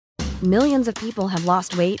Millions of people have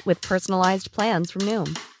lost weight with personalized plans from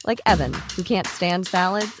Noom. Like Evan, who can't stand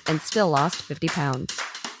salads and still lost 50 pounds.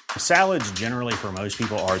 Salads generally for most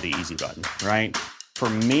people are the easy button, right? For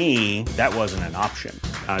me, that wasn't an option.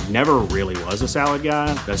 I never really was a salad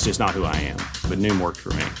guy. That's just not who I am. But Noom worked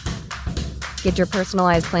for me. Get your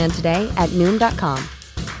personalized plan today at Noom.com.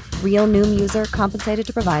 Real Noom user compensated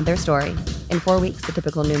to provide their story. In 4 weeks, the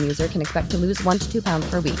typical Noom user can expect to lose 1 to 2 pounds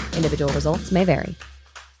per week. Individual results may vary.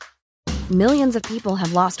 Millions of people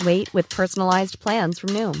have lost weight with personalized plans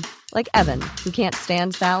from Noom. Like Evan, who can't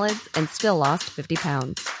stand salads and still lost 50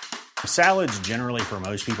 pounds. Salads generally for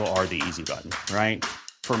most people are the easy button, right?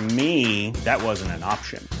 For me, that wasn't an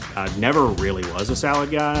option. I never really was a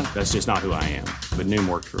salad guy. That's just not who I am. But Noom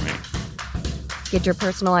worked for me. Get your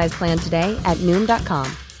personalized plan today at Noom.com.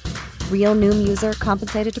 Real Noom user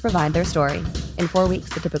compensated to provide their story. In 4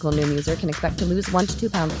 weeks, the typical Noom user can expect to lose 1 to 2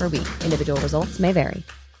 pounds per week. Individual results may vary.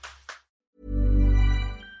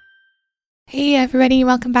 Hey everybody,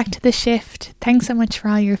 welcome back to The Shift. Thanks so much for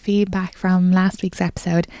all your feedback from last week's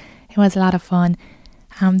episode. It was a lot of fun.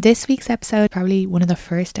 This week's episode, probably one of the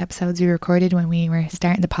first episodes we recorded when we were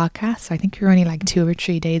starting the podcast. So I think we were only like 2 or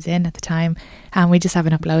 3 days in at the time, and we just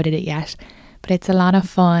haven't uploaded it yet. But it's a lot of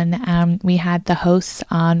fun. We had the hosts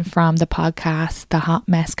on from the podcast, The Hot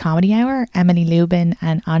Mess Comedy Hour, Emily Lubin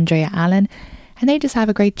and Andrea Allen, and they just have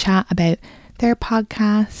a great chat about their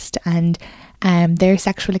podcast and their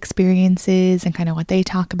sexual experiences and kind of what they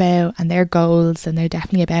talk about and their goals, and they're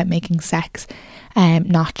definitely about making sex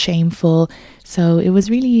not shameful. So it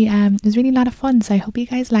was really a lot of fun. So I hope you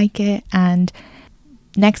guys like it. And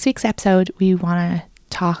next week's episode, we want to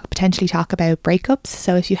potentially talk about breakups.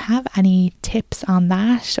 So if you have any tips on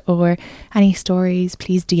that or any stories,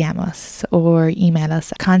 please DM us or email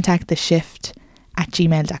us at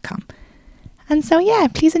contacttheshift@gmail.com. And so yeah,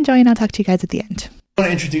 please enjoy, and I'll talk to you guys at the end. Want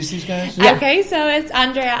to introduce these guys? Yeah. Okay, so it's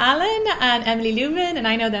Andrea Allen and Emily Lubin, and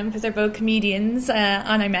I know them because they're both comedians,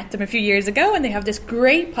 and I met them a few years ago, and they have this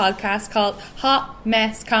great podcast called Hot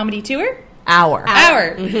Mess Comedy Tour. Hour.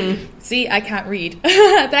 Mm-hmm. See, I can't read.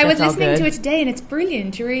 But I was listening to it today, and it's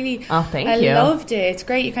brilliant. You really... Oh, thank you. I loved it. It's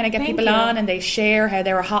great. You kind of get people on, and they share how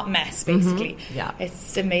they're a hot mess, basically. Mm-hmm. Yeah.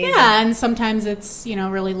 It's amazing. Yeah, and sometimes it's,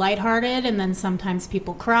 really lighthearted, and then sometimes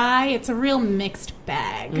people cry. It's a real mixed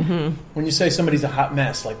bag. Mm-hmm. When you say somebody's a hot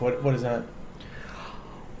mess, like, what is that?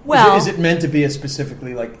 Well... Is it meant to be a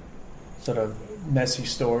specifically, like, sort of messy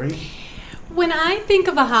story? When I think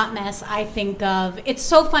of a hot mess, I think of... It's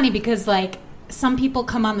so funny because, like, some people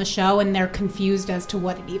come on the show and they're confused as to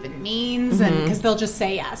what it even means, and because they'll just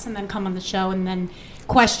say yes and then come on the show and then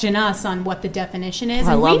question us on what the definition is.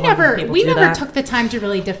 And we never took the time to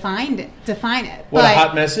really define it. What a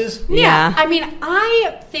hot mess is? Yeah. I mean,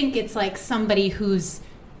 I think it's like somebody who's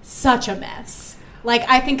such a mess. Like,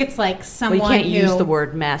 I think it's like someone you can't use the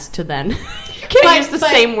word mess to then... You can't use the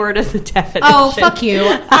same word as the definition. Oh, fuck you.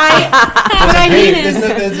 What I mean is...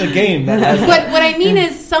 There's a game. What I mean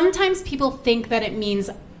is sometimes people think that it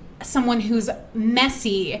means someone who's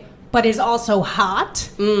messy but is also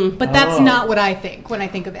hot. But that's not what I think when I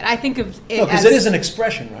think of it. I think of it because it is an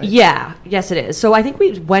expression, right? Yeah. Yes, it is. So I think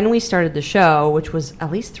when we started the show, which was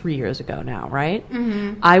at least 3 years ago now, right?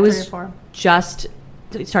 Mm-hmm. I was 3 or 4. just...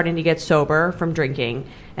 starting to get sober from drinking,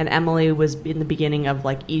 and Emily was in the beginning of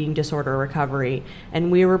like eating disorder recovery,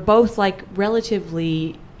 and we were both like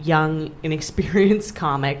relatively young inexperienced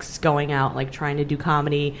comics going out like trying to do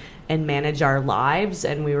comedy and manage our lives,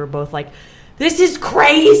 and we were both like, this is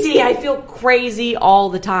crazy, I feel crazy all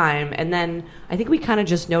the time. And then I think we kind of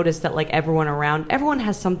just noticed that like everyone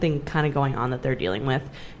has something kind of going on that they're dealing with,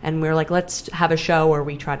 and we were like, let's have a show where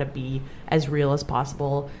we try to be as real as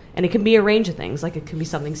possible. And it can be a range of things. Like, it can be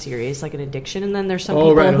something serious, like an addiction. And then there's some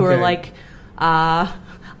people who are like, I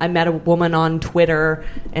met a woman on Twitter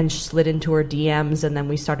and slid into her DMs, and then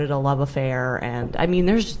we started a love affair. And, I mean,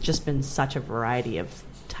 there's just been such a variety of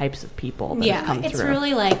types of people that have come through. It's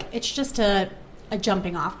really like, it's just a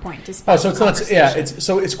jumping off point to so it's not,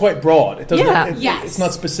 it's quite broad. It doesn't, yes. It's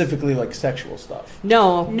not specifically like sexual stuff.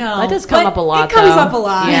 No. That does come up a lot, It comes up a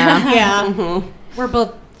lot. Yeah. Yeah. Mm-hmm. We're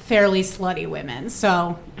both fairly slutty women,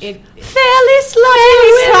 so fairly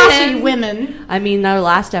slutty women. I mean, the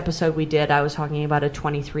last episode we did, I was talking about a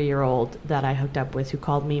 23-year-old that I hooked up with who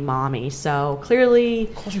called me mommy. So clearly,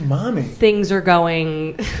 called you mommy. Things are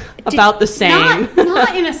going about the same.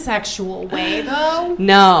 Not in a sexual way, though.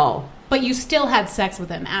 No, but you still had sex with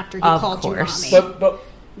him after he called you mommy. But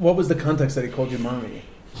what was the context that he called you mommy?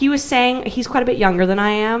 He was saying he's quite a bit younger than I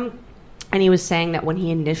am, and he was saying that when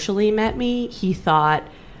he initially met me, he thought,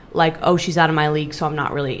 like, oh, she's out of my league, so I'm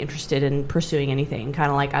not really interested in pursuing anything. Kind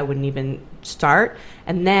of like I wouldn't even start.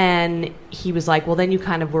 And then he was like, well, then you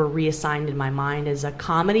kind of were reassigned in my mind as a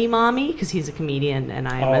comedy mommy, because he's a comedian and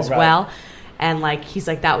I am as well. And like, he's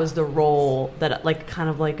like, that was the role that like kind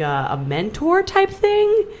of like a mentor type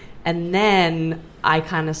thing. And then I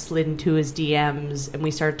kind of slid into his DMs and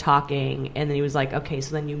we started talking. And then he was like, okay,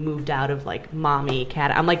 so then you moved out of like mommy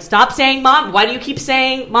cat. I'm like, stop saying mom. Why do you keep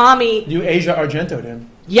saying mommy? You Asia Argento'd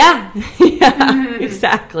him. Yeah. Yeah,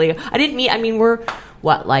 exactly. We're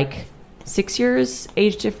what, like 6 years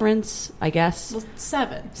age difference, I guess? Well,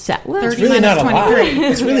 7. Well, it's really not a lot.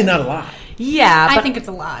 It's really not a lot. Yeah. I think it's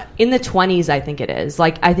a lot. In the 20s, I think it is.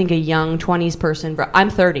 Like, I think a young 20s person,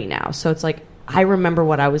 I'm 30 now, so it's like, I remember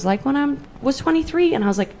what I was like when I was 23, and I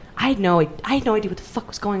was like, I had no idea what the fuck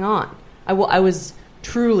was going on. I was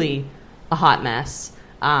truly a hot mess.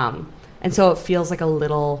 And so it feels like a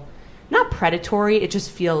little, not predatory, it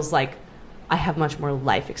just feels like I have much more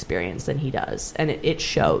life experience than he does, and it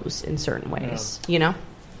shows in certain ways, you know?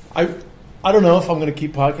 I don't know if I'm going to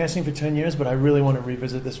keep podcasting for 10 years, but I really want to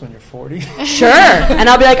revisit this when you're 40. Sure. And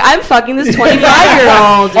I'll be like, I'm fucking this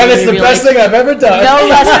 25-year-old. And it's the best thing I've ever done. No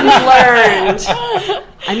lessons learned.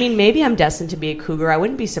 I mean, maybe I'm destined to be a cougar. I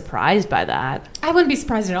wouldn't be surprised by that. I wouldn't be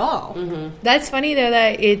surprised at all. Mm-hmm. That's funny, though,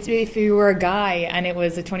 that if you were a guy and it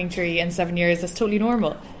was a 23 and 7 years, that's totally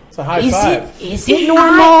normal. It's a high five. Is it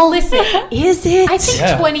normal? Listen, is it? I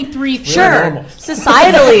think 23. Really sure. Normal.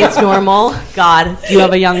 Societally, it's normal. God, you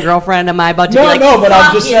have a young girlfriend. Am I about to be like, no, but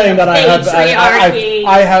I'm just saying that I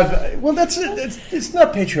have. Well, it's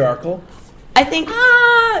not patriarchal. I think.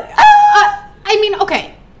 I mean,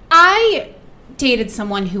 okay. I dated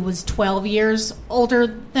someone who was 12 years older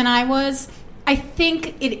than I was. I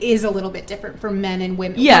think it is a little bit different for men and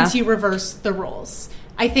women once you reverse the roles.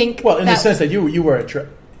 I think. Well, in the sense that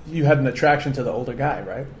you had an attraction to the older guy,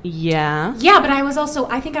 right? Yeah. Yeah, but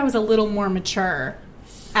I think I was a little more mature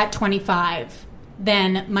at 25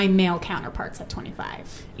 than my male counterparts at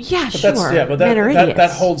 25. Yeah, but sure. But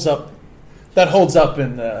that holds up. That holds up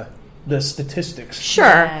in the statistics. Sure.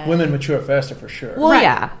 Yeah. Women mature faster for sure. Well,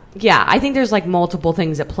 right. Yeah. I think there's like multiple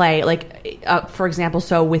things at play. Like, for example,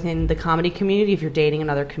 so within the comedy community, if you're dating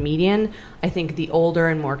another comedian, I think the older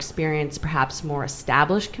and more experienced, perhaps more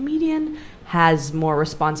established comedian has more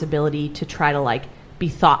responsibility to try to like be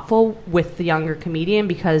thoughtful with the younger comedian,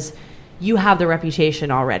 because you have the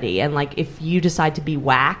reputation already, and like if you decide to be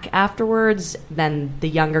whack afterwards, then the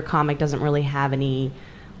younger comic doesn't really have any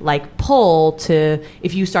like pull to,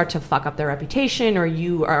 if you start to fuck up their reputation or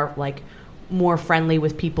you are like more friendly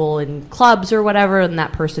with people in clubs or whatever, and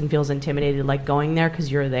that person feels intimidated like going there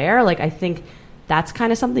because you're there. Like, I think that's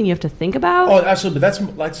kind of something you have to think about. Oh, absolutely.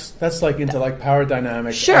 But that's like into like power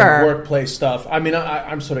dynamics and workplace stuff. I mean,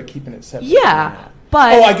 I'm sort of keeping it separate. Yeah,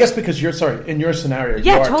 but I guess because in your scenario,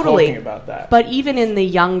 you are totally talking about that. But even in the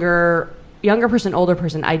younger person, older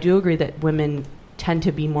person, I do agree that women tend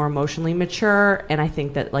to be more emotionally mature, and I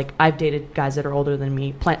think that like I've dated guys that are older than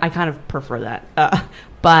me. I kind of prefer that,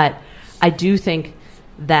 but I do think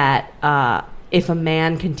that if a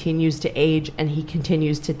man continues to age and he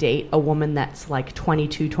continues to date a woman that's like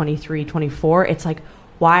 22, 23, 24, it's like,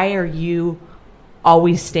 why are you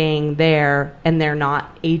always staying there and they're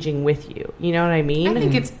not aging with you? You know what I mean? I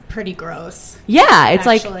think it's pretty gross. Yeah, it's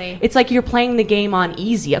actually. It's like you're playing the game on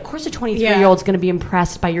easy. Of course a 23-year-old's going to be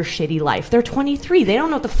impressed by your shitty life. They're 23. They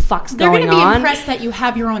don't know what the fuck's going on. They're going to be impressed that you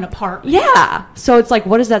have your own apartment. Yeah. So it's like,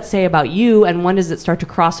 what does that say about you, and when does it start to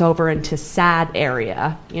cross over into sad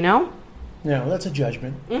area, you know? Yeah, well, that's a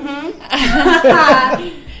judgment.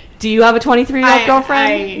 Mm-hmm. Do you have a 23-year-old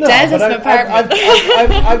girlfriend? No, Des is an apartment.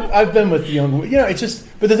 I've been with young. You know, it's just.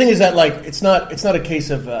 But the thing is that like it's not a case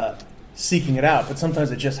of seeking it out, but sometimes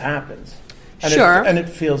it just happens. And and it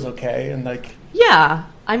feels okay, and like. Yeah,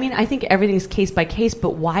 I mean, I think everything's case by case,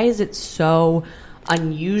 but why is it so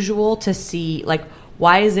unusual to see like?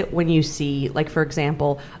 Why is it when you see, like, for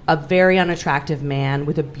example, a very unattractive man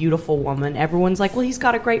with a beautiful woman, everyone's like, well, he's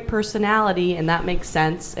got a great personality, and that makes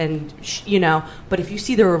sense, and, you know, but if you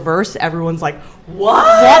see the reverse, everyone's like,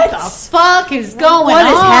 what the fuck is going on? What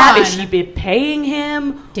is happening? Is she be paying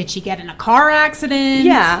him? Did she get in a car accident?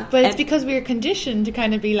 Yeah. But it's because we're conditioned to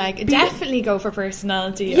kind of be like, definitely go for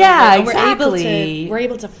personality. Yeah, exactly. We're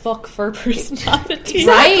able to fuck for personality.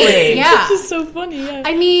 Exactly. Yeah. Which is so funny, yeah.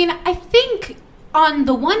 I mean, I think on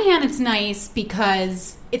the one hand, it's nice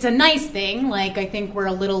because it's a nice thing. Like, I think we're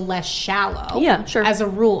a little less shallow. Yeah, sure. As a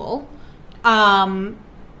rule. But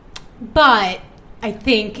I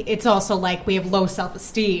think it's also like we have low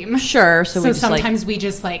self-esteem. Sure. So sometimes we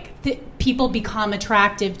just like people become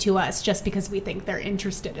attractive to us just because we think they're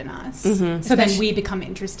interested in us. Mm-hmm. So then we become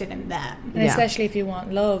interested in them. And especially if you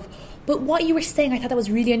want love. But what you were saying, I thought that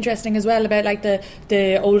was really interesting as well about like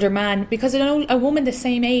the older man, because a woman the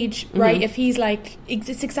same age, right? If he's like, it's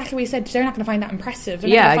exactly what you said. They're not going to find that impressive. They're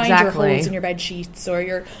not going to find your holes in your bed sheets or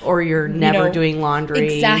you're never doing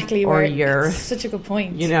laundry. Exactly. Or you're such a good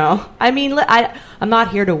point. You know, I mean, I'm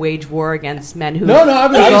not here to wage war against men who go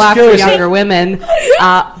after younger women,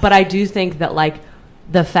 but I do think that like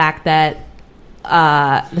the fact that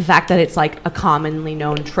it's like a commonly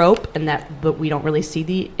known trope, and but we don't really see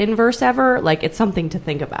the inverse ever. Like, it's something to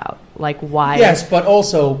think about. Like, why? Yes, but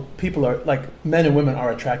also people are like, men and women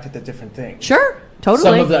are attracted to different things. Sure, totally.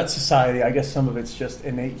 Some of that society, I guess, some of it's just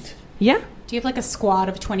innate. Yeah. Do you have like a squad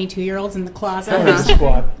of 22-year-olds in the closet?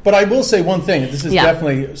 Squad. But I will say one thing. This is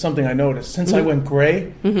definitely something I noticed. Since I went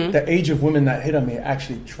gray, the age of women that hit on me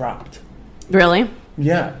actually dropped. Really?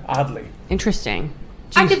 Yeah, oddly. Interesting.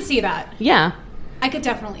 I could see that. Yeah. I could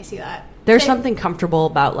definitely see that. There's something comfortable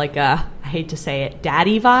about like I hate to say it,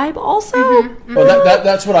 daddy vibe also. Well,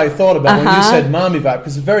 that's what I thought about when you said mommy vibe,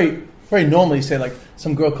 because very, very normally you say like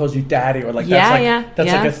some girl calls you daddy, or like that's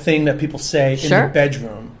like a thing that people say in the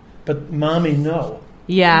bedroom. But mommy, no.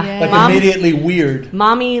 Yeah. Like immediately weird.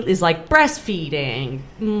 Mommy is like breastfeeding,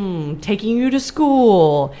 taking you to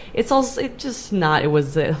school. It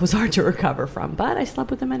was hard to recover from, but I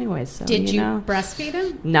slept with him anyways. So, Did you breastfeed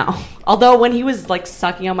him? No. Although when he was like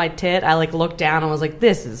sucking on my tit, I like looked down and was like,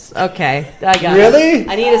 this is okay. I got Really?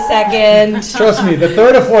 I need a second. Trust me, the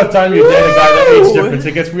third or fourth time you date a guy that age difference,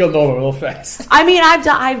 it gets real normal real fast. I mean,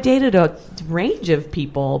 I've dated a range of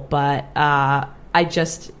people, but I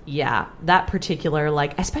just, that particular,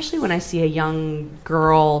 like, especially when I see a young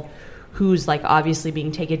girl who's, like, obviously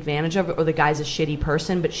being taken advantage of, or the guy's a shitty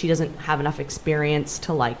person, but she doesn't have enough experience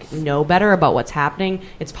to, like, know better about what's happening.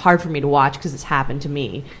 It's hard for me to watch because it's happened to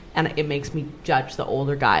me, and it makes me judge the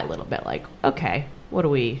older guy a little bit, like, okay,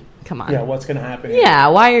 come on. Yeah, what's going to happen? Yeah,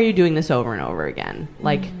 why are you doing this over and over again?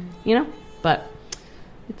 Like, you know, but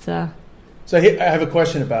it's So I have a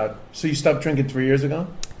question so you stopped drinking 3 years ago?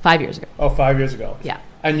 5 years ago. Oh, 5 years ago. Yeah.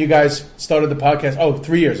 And you guys started the podcast,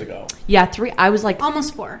 3 years ago. Yeah, 3. I was like...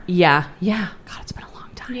 Almost 4. Yeah. God, it's been a long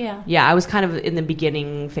time. Yeah. Yeah, I was kind of in the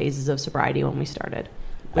beginning phases of sobriety when we started.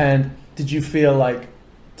 And did you feel like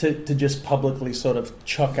to just publicly sort of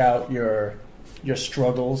chuck out your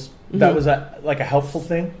struggles, that was like a helpful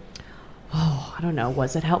thing? Oh, I don't know.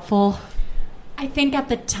 Was it helpful? I think at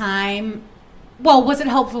the time... Well, was it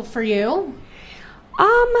helpful for you?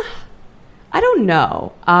 I don't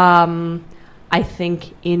know. I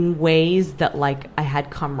think in ways that, like, I had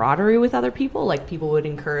camaraderie with other people. Like, people would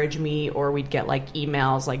encourage me, or we'd get, like,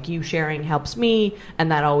 emails, like, you sharing helps me,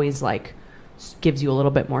 and that always, like, gives you a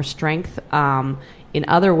little bit more strength. In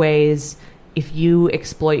other ways, if you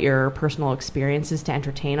exploit your personal experiences to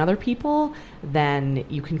entertain other people, then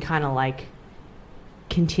you can kind of, like,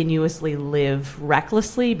 continuously live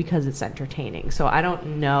recklessly because it's entertaining. So I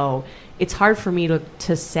don't know. It's hard for me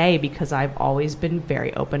to say, because I've always been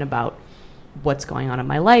very open about what's going on in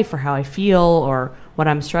my life or how I feel or what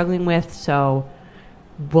I'm struggling with. So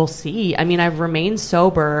we'll see. I mean, I've remained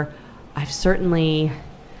sober. I've certainly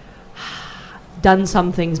done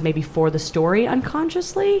some things maybe for the story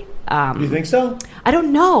unconsciously. You think so? I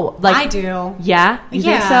don't know. Like, I do. Yeah? You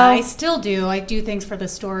think so? I still do. I do things for the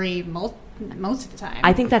story most of the time.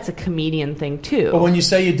 I think that's a comedian thing too. But when you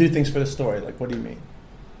say you do things for the story, like, what do you mean?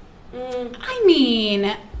 I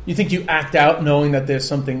mean... You think you act out knowing that there's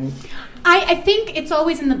something... I think it's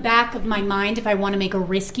always in the back of my mind if I want to make a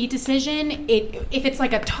risky decision. If it's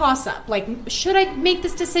like a toss-up, like, should I make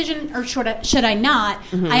this decision or should I not?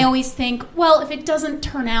 I always think, well, if it doesn't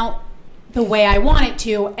turn out the way I want it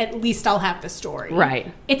to, at least I'll have the story.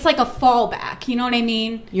 Right. It's like a fallback. You know what I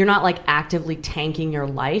mean? You're not, like, actively tanking your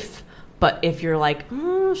life. But if you're like,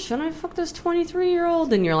 should I fuck this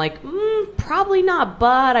 23-year-old? And you're like, probably not,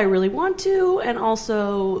 but I really want to. And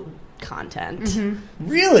also content.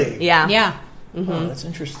 Really? Yeah. Yeah. Oh, that's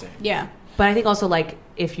interesting. Yeah. But I think also, like,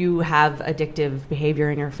 if you have addictive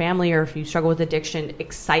behavior in your family or if you struggle with addiction,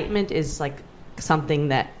 excitement is, like, something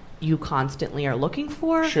that you constantly are looking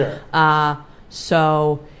for. Sure.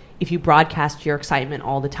 So if you broadcast your excitement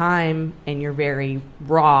all the time and you're very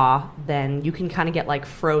raw, then you can kind of get, like,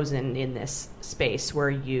 frozen in this space where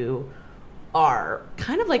you are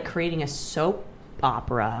kind of like creating a soap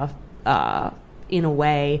opera in a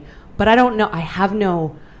way. But I don't know. I have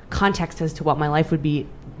no context as to what my life would be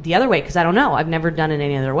the other way because I don't know. I've never done it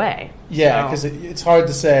any other way. Yeah, because it's hard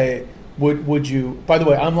to say, would you... By the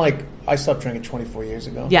way, I stopped drinking 24 years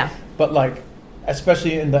ago. Yeah. But, like,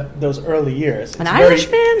 especially in those early years. An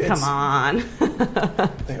Irishman? Come on.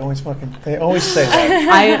 They always say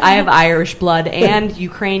that. I have Irish blood and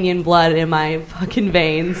Ukrainian blood in my fucking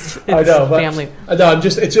veins. It's I know, but family. I know.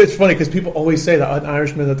 It's funny because people always say that an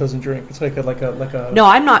Irishman that doesn't drink. It's like a. No,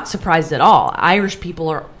 I'm not surprised at all. Irish people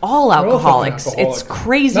are all alcoholics. It's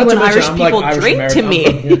crazy when Irish people drink to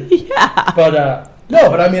me. Yeah. But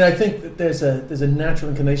no, I mean, I think that there's a natural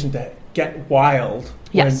inclination to get wild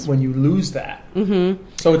when you lose that. Mm-hmm.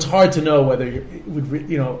 So it's hard to know whether it would,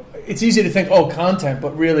 it's easy to think, content,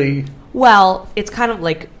 but really. Well, it's kind of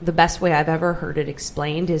like the best way I've ever heard it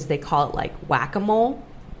explained is they call it like whack-a-mole.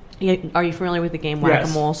 Are you familiar with the game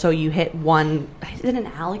whack-a-mole? Yes. So you hit one. Is it an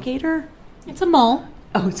alligator? It's a mole.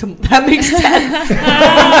 Oh, that makes sense.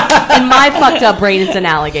 In my fucked up brain, it's an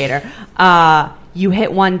alligator. You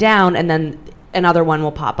hit one down, and then another one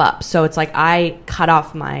will pop up. So it's like I cut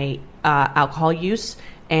off my alcohol use,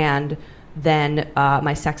 and then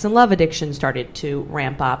my sex and love addiction started to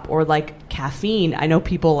ramp up. Or like caffeine. I know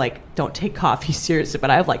people like don't take coffee seriously,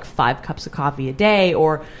 but I have like 5 cups of coffee a day.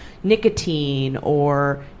 Or nicotine,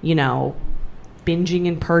 or binging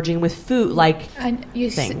and purging with food, and you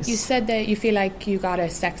things. You said that you feel like you got a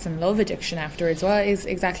sex and love addiction afterwards. What is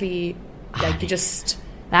exactly you just?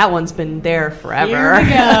 That one's been there forever. Here we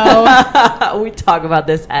go. We talk about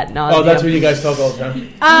this at nauseam. Oh, that's what you guys talk all the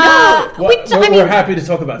time? We're happy to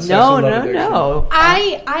talk about sex and love addiction. No.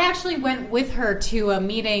 I actually went with her to a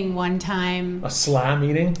meeting one time. A SLA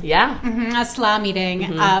meeting? Yeah. Mm-hmm, a SLA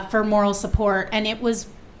meeting for moral support, and it was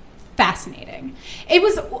fascinating. It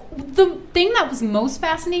was the thing that was most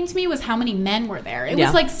fascinating to me was how many men were there. It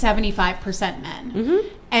was like 75% men,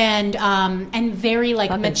 and very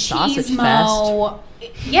like fucking machismo.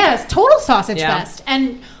 Yes, total sausage fest,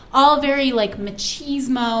 and all very like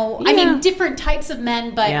machismo. I mean, different types of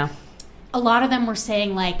men, but a lot of them were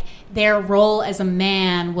saying like their role as a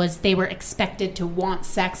man was they were expected to want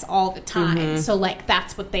sex all the time. So like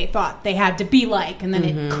that's what they thought they had to be like, and then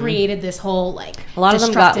it created this whole like a lot of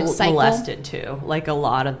them got cycle. molested too. Like a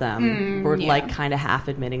lot of them were like kind of half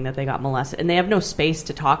admitting that they got molested, and they have no space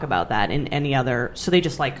to talk about that in any other. So they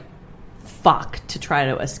just like fuck to try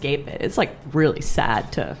to escape it. It's like really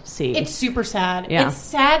sad to see. It's super sad. Yeah. It's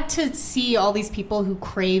sad to see all these people who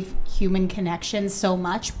crave human connection so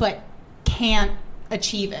much but can't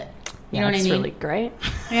achieve it. You know what I mean? It's really great.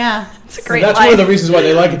 Yeah. It's a great That's life. one of the reasons why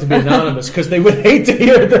they like it to be anonymous, because they would hate to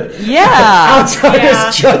hear the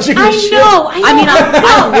outsiders judging the shit. I mean,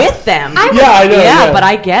 I'm with them. I know. Yeah, but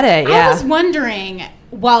I get it. Yeah. I was wondering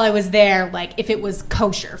while I was there, like, if it was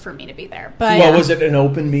kosher for me to be there. But well, was it an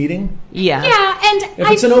open meeting? Yeah. Yeah, and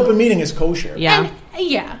if it's an open meeting, it's kosher. Yeah.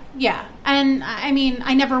 Yeah. And I mean,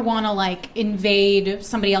 I never want to like invade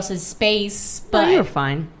somebody else's space, but you were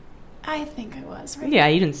fine. I think I was, right? Yeah,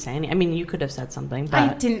 you didn't say anything. I mean, you could have said something, but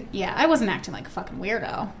I didn't. Yeah, I wasn't acting like a fucking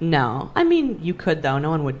weirdo. No. I mean, you could, though. No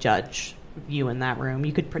one would judge you in that room.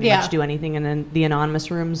 You could pretty much do anything in the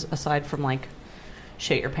anonymous rooms aside from like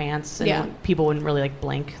shit your pants, and people wouldn't really like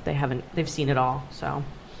blink. They've seen it all. So,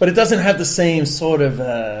 but it doesn't have the same sort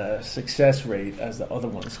of success rate as the other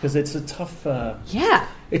ones, because it's a tough.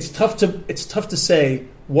 It's tough to say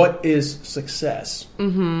what is success.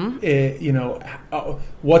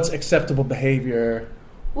 What's acceptable behavior.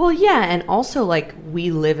 Well, yeah, and also like we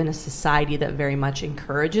live in a society that very much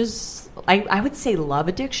encourages. I would say love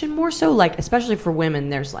addiction more so. Like especially for women,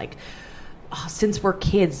 there's like. Since we're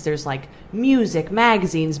kids, there's like music,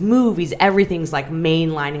 magazines, movies, everything's like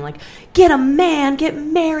mainlining, like get a man, get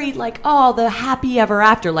married, like the happy ever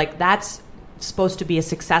after. Like that's supposed to be a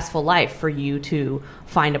successful life for you to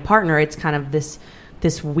find a partner. It's kind of this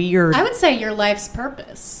weird. I would say your life's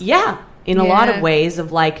purpose. Yeah, in a lot of ways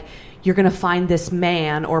of like you're gonna find this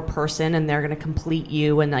man or person and they're gonna complete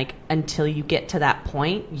you, and like until you get to that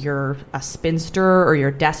point, you're a spinster or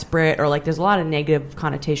you're desperate, or like there's a lot of negative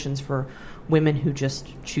connotations for women who just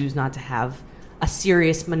choose not to have a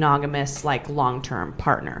serious monogamous like long-term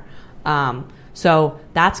partner. So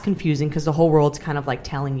that's confusing because the whole world's kind of like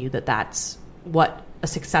telling you that that's what a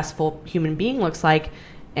successful human being looks like,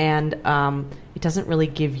 and it doesn't really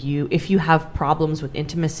give you, if you have problems with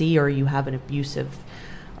intimacy or you have an abusive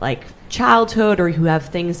like childhood or you have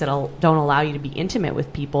things that don't allow you to be intimate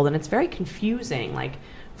with people, then it's very confusing. Like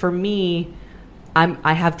for me,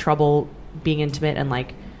 I have trouble being intimate and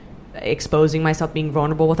like exposing myself, being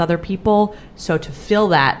vulnerable with other people. So to fill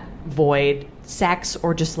that void, sex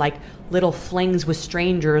or just like little flings with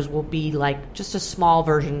strangers will be like just a small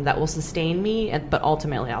version that will sustain me, but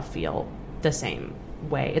ultimately I'll feel the same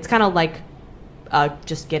way. It's kind of like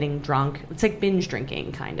just getting drunk. It's like binge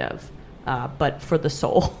drinking kind of, but for the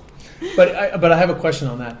soul. But I have a question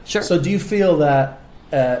on that. Sure. So do you feel that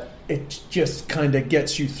it just kind of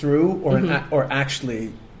gets you through, or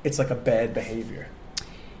actually it's like a bad behavior?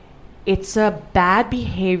 It's a bad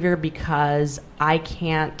behavior because I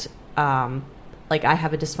can't, like I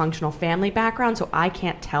have a dysfunctional family background, so I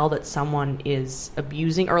can't tell that someone is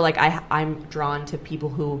abusing, or like I'm drawn to people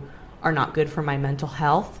who are not good for my mental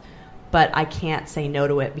health, but I can't say no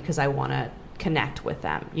to it because I want to connect with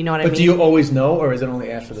them. You know what I mean? But do you always know, or is it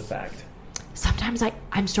only after the fact? Sometimes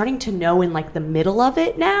I'm starting to know in like the middle of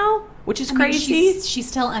it now, which is crazy. She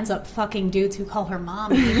still ends up fucking dudes who call her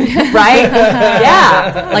mommy. Right?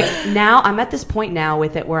 Yeah. Like now I'm at this point now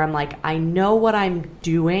with it where I'm like, I know what I'm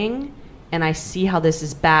doing and I see how this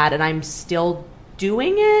is bad and I'm still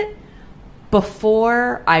doing it.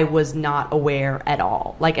 Before I was not aware at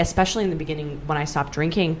all. Like especially in the beginning when I stopped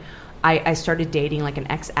drinking, I started dating like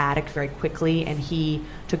an ex-addict very quickly, and he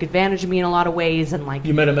took advantage of me in a lot of ways. And like,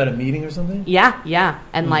 you met him at a meeting or something? Yeah,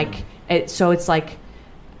 and like, so it's like,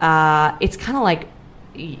 it's kind of like,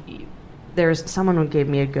 there's someone who gave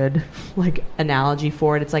me a good like analogy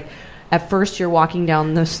for it. It's like, at first you're walking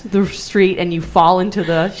down the street and you fall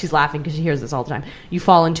into she's laughing because she hears this all the time. You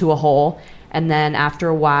fall into a hole, and then after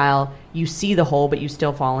a while you see the hole, but you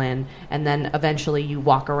still fall in, and then eventually you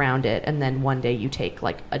walk around it, and then one day you take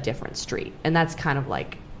like a different street. And that's kind of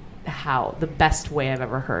like how the best way I've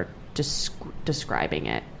ever heard describing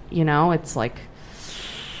it. You know, it's like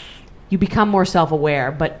you become more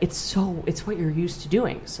self-aware, but it's what you're used to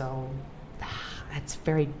doing. So it's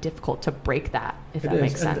very difficult to break that, if that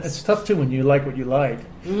makes sense. It's tough too when you like what you like.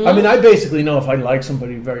 Mm-hmm. I mean, I basically know if I like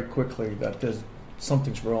somebody very quickly that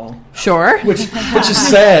something's wrong. Sure. Which is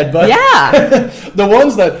sad, but yeah. the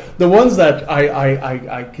ones that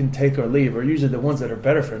I can take or leave are usually the ones that are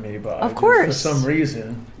better for me, but of course, for some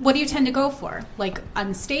reason. What do you tend to go for? Like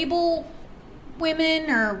unstable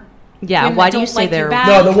women, or why do you say they're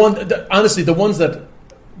honestly the ones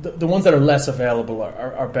that are less available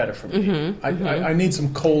are better for me. Mm-hmm, I need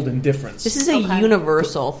some cold indifference. This is a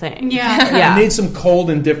universal thing. Yeah. I need some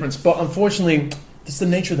cold indifference, but unfortunately, this is the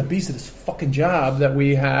nature of the beast of this fucking job that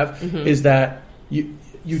we have, is that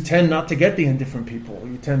you tend not to get the indifferent people.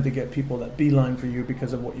 You tend to get people that beeline for you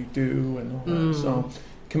because of what you do and all that. So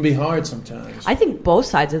it can be hard sometimes. I think both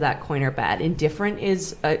sides of that coin are bad. Indifferent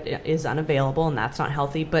is unavailable, and that's not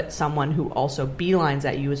healthy. But someone who also beelines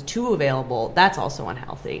at you is too available, that's also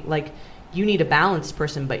unhealthy. Like, you need a balanced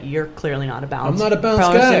person, but you're clearly not a balanced person. I'm not a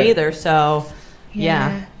balanced guy either, so...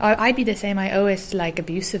 Yeah. I'd be the same. I always like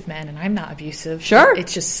abusive men, and I'm not abusive. Sure.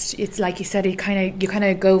 It's like you said, you kind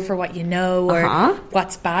of go for what you know or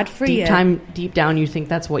what's bad for you. Deep down, you think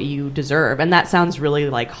that's what you deserve, and that sounds really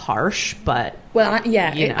like harsh, but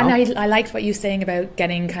and I liked what you were saying about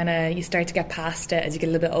getting you start to get past it as you get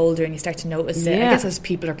a little bit older, and you start to notice it. I guess as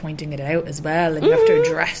people are pointing it out as well, and you have to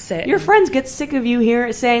address it. Your friends get sick of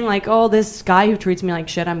you saying like, "Oh, this guy who treats me like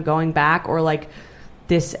shit, I'm going back," or like,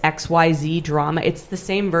 this XYZ drama. It's the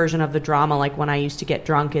same version of the drama like when I used to get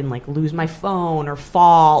drunk and like lose my phone or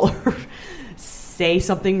fall or say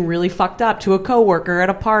something really fucked up to a coworker at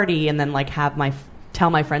a party, and then like tell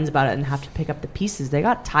my friends about it and have to pick up the pieces. They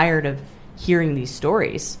got tired of hearing these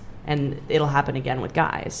stories, and it'll happen again with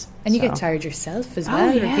guys. And you get tired yourself as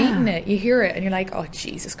well. You're repeating it. You hear it and you're like, oh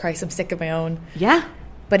Jesus Christ, I'm sick of my own. Yeah.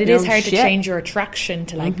 But it is hard to change your attraction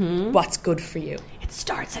to like what's good for you.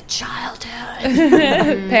 Starts at childhood.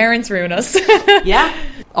 Parents ruin us. Yeah.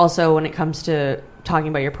 Also, when it comes to talking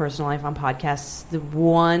about your personal life on podcasts, the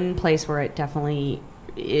one place where it definitely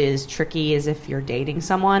is tricky is if you're dating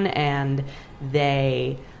someone and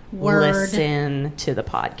they listen to the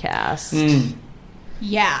podcast.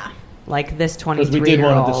 Yeah. Like this 23-year-old. Because we did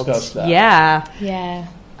want to discuss that. Yeah.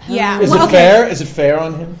 Is it fair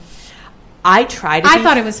on him? I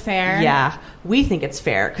thought it was fair. Yeah. We think it's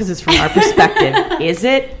fair because it's from our perspective. Is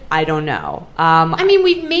it? I don't know. I mean,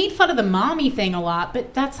 we've made fun of the mommy thing a lot,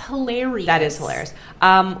 but that's hilarious. That is hilarious.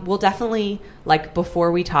 We'll definitely, like,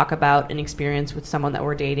 before we talk about an experience with someone that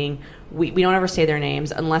we're dating, we don't ever say their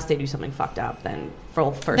names unless they do something fucked up, then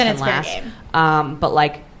first and last. But,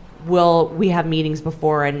 like, we have meetings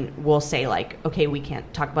before and we'll say, like, okay, we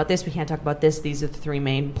can't talk about this, we can't talk about this, these are the 3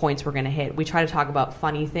 main points we're going to hit. We try to talk about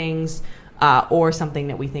funny things, or something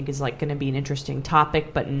that we think is like going to be an interesting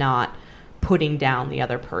topic, but not putting down the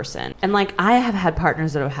other person. And like, I have had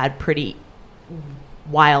partners that have had pretty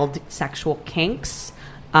wild sexual kinks,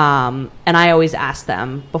 and I always ask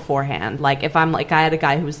them beforehand. Like, if I'm like, I had a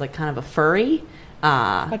guy who was like kind of a furry.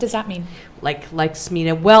 What does that mean? Like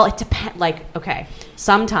Smina. Well, it depends. Like, okay,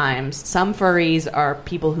 sometimes some furries are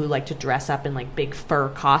people who like to dress up in like big fur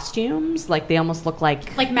costumes. Like, they almost look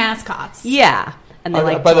like mascots. Yeah. And they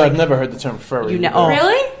by the way, I've never heard the term furry.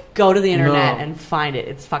 Really? Go to the internet and find it.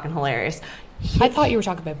 It's fucking hilarious. I thought you were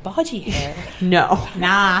talking about body hair. No.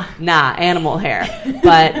 Nah, animal hair.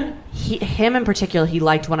 But him in particular, he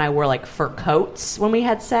liked when I wore like fur coats when we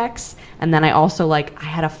had sex. And then I also I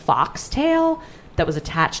had a foxtail that was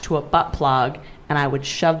attached to a butt plug, and I would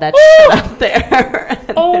shove that shit up there.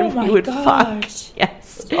 And then we would fuck. Yes.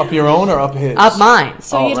 Up your own or up his? Up mine.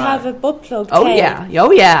 So you'd have a butt plug tail. Oh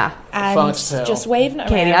yeah. And just waving it around.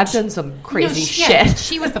 Katie, I've done some crazy shit.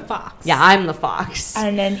 She was the fox. Yeah, I'm the fox.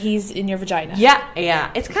 And then he's in your vagina.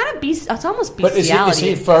 Yeah. It's kind of it's almost bestiality. But is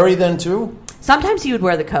he furry then too? Sometimes he would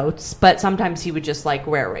wear the coats, but sometimes he would just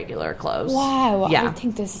wear regular clothes. Wow. Yeah. I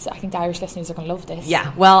think the Irish listeners are going to love this.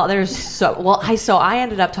 Yeah. Well, I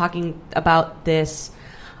ended up talking about this.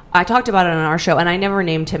 I talked about it on our show, and I never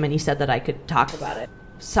named him, and he said that I could talk about it.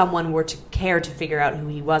 Someone were to care to figure out who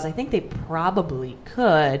he was, I think they probably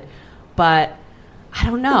could, but I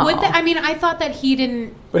don't know. I thought that he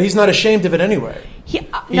didn't. But he's not ashamed of it anyway.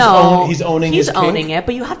 He's owning it,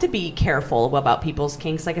 but you have to be careful about people's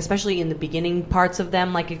kinks, especially in the beginning parts of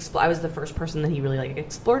them. I was the first person that he really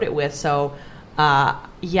explored it with, so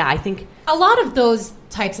I think a lot of those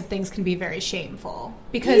types of things can be very shameful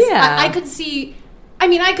because I could see.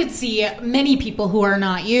 I could see many people who are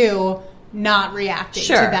not you not reacting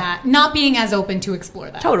to that, not being as open to explore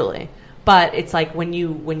that. Totally. But it's when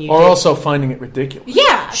you or also finding it ridiculous.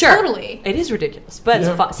 Yeah, sure. Totally. It is ridiculous,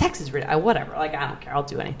 but sex is ridiculous. Whatever. I don't care. I'll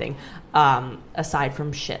do anything. Aside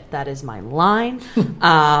from shit, that is my line.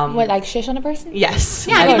 What, shit on a person? Yes.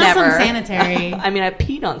 Yeah, that's unsanitary. I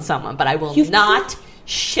peed on someone, but I will not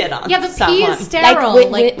shit on someone. Yeah, but pee is sterile.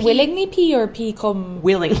 Willingly pee or pee come...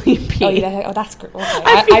 Willingly pee. Oh, that's great. Okay.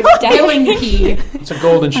 I willingly pee. It's a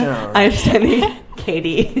golden shower. I'm sending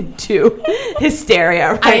Katie to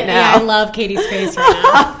hysteria now. Yeah, I love Katie's face right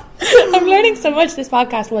now. I'm learning so much. This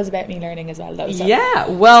podcast was about me learning as well, though. So yeah,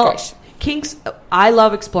 well, kinks, I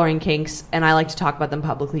love exploring kinks, and I like to talk about them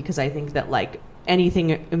publicly because I think that, anything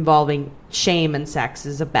involving shame and sex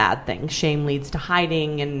is a bad thing. Shame leads to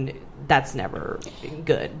hiding, and that's never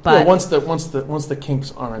good. But once the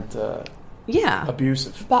kinks aren't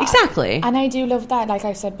abusive. But exactly. And I do love that, like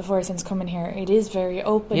I said before, since coming here, it is very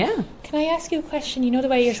open. Yeah. Can I ask you a question? You know the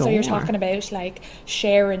way you're talking about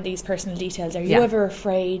sharing these personal details. Are you ever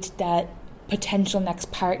afraid that potential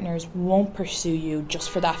next partners won't pursue you just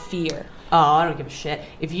for that fear? Oh, I don't give a shit.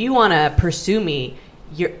 If you want to pursue me,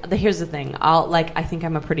 here's the thing. I think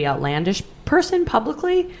I'm a pretty outlandish person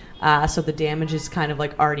publicly, so the damage is kind of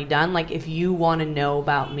already done. If you want to know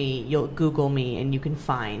about me, you'll Google me and you can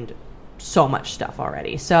find so much stuff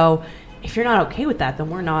already. So if you're not okay with that,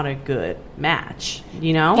 then we're not a good match.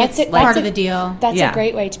 That's it. Part of the deal. That's a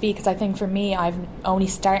great way to be, because I think for me, I'm only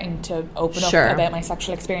starting to open up about my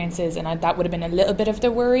sexual experiences, and that would have been a little bit of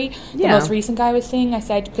the worry. The most recent guy was saying, I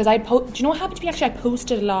said, because do you know what happened to me? Actually, I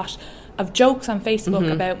posted a lot of jokes on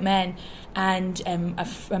Facebook about men, and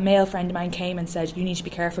a male friend of mine came and said, you need to be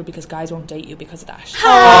careful because guys won't date you because of that.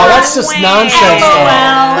 Oh, that's just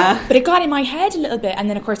nonsense. But it got in my head a little bit, and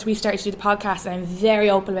then of course we started to do the podcast, and I'm very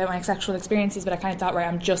open about my sexual experiences, but I kind of thought,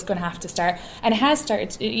 I'm just going to have to start, and it has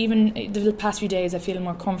started. Even the past few days I feel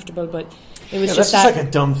more comfortable, but it was just that's just a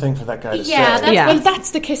dumb thing for that guy to say. Well,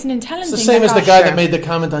 that's the kissing and telling thing. It's the same as the guy that made the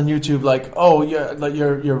comment on YouTube,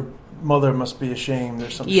 your mother must be ashamed or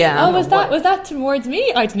something. Yeah. Oh, was that towards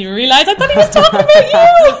me? I didn't even realise. I thought he was talking about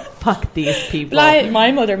you. Fuck these people.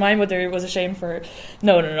 My mother was ashamed for...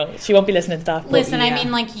 No. She won't be listening to that. Listen,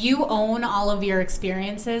 you own all of your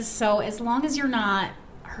experiences, so as long as you're not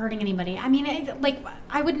hurting anybody...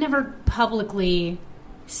 I would never publicly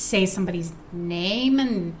say somebody's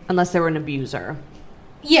name unless they were an abuser.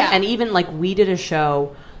 Yeah. And even, we did a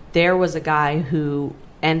show, there was a guy who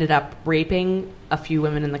ended up raping a few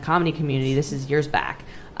women in the comedy community. This is years back.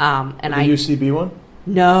 And the UCB one?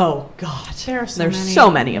 No, God. There's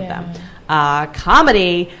so many of them.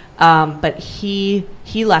 Comedy, but he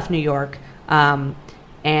left New York, and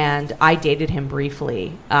I dated him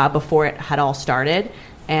briefly before it had all started.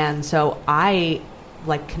 And so I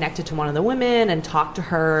connected to one of the women and talked to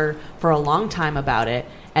her for a long time about it.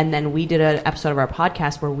 And then we did an episode of our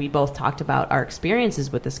podcast where we both talked about our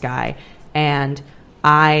experiences with this guy. And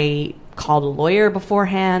I called a lawyer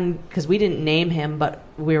beforehand because we didn't name him, but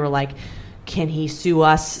we were like, can he sue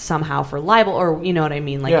us somehow for libel? Or, you know what I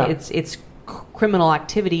mean? It's criminal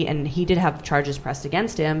activity, and he did have charges pressed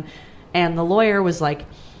against him. And the lawyer was like,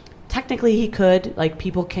 technically he could.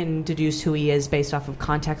 People can deduce who he is based off of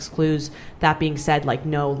context clues. That being said,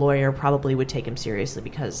 no lawyer probably would take him seriously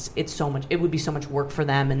because it would be so much work for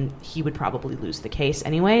them, and he would probably lose the case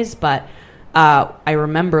anyways. But I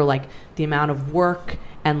remember like the amount of work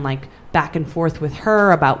and like back and forth with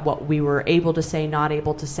her about what we were able to say, not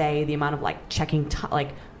able to say, the amount of like checking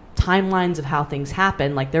like timelines of how things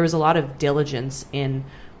happen. Like there was a lot of diligence in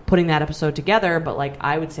putting that episode together, but like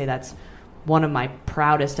I would say that's one of my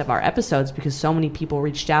proudest of our episodes because so many people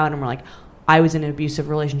reached out and were like, I was in an abusive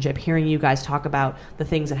relationship. Hearing you guys talk about the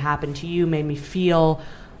things that happened to you made me feel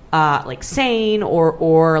like sane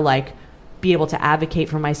or like be able to advocate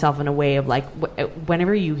for myself in a way of like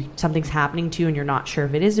whenever something's happening to you and you're not sure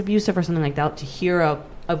if it is abusive or something like that, to hear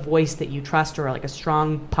a voice that you trust or like a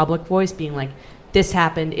strong public voice being like, this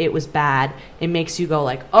happened, it was bad. It makes you go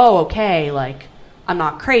like, oh, okay, like I'm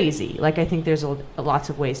not crazy. Like I think there's lots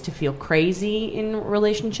of ways to feel crazy in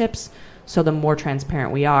relationships. So the more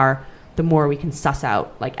transparent we are, the more we can suss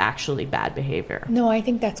out like actually bad behavior. No, I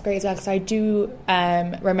think that's great as well, because I do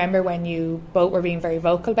remember when you both were being very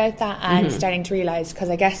vocal about that and starting to realise, because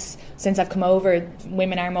I guess since I've come over,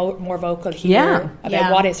 women are more vocal here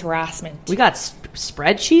about what is harassment. We got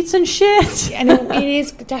spreadsheets and shit. And it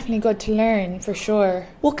is definitely good to learn, for sure.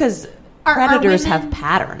 Well, because predators have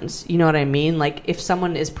patterns, you know what I mean? Like if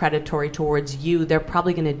someone is predatory towards you, they're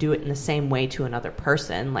probably going to do it in the same way to another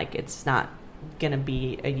person. Like it's not going to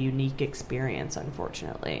be a unique experience,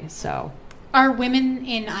 unfortunately. So are women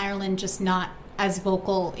in Ireland just not as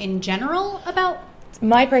vocal in general about?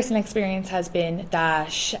 My personal experience has been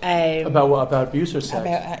that about what? About abuse or sex?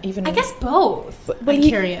 About even I guess both. I'm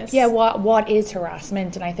curious. Yeah, what is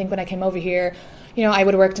harassment? And I think when I came over here, you know, I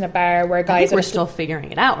would have worked in a bar where guys... I think we're still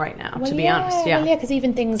figuring it out right now, to be honest. Yeah, because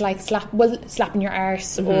even things like slapping your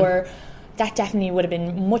arse or... That definitely would have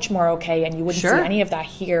been much more okay, and you wouldn't see any of that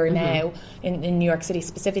here now in New York City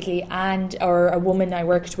specifically. Or a woman I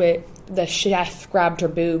worked with, the chef grabbed her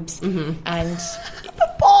boobs and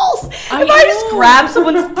the balls. If I just grab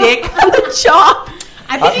someone's dick on the job,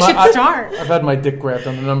 I think you should start. I've had my dick grabbed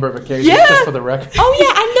on a number of occasions, just for the record. Oh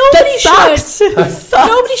yeah, and nobody should.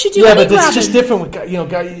 Nobody should do any but it's just different with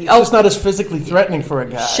it's just not as physically threatening for a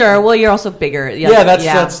guy. Sure, well, you're also bigger.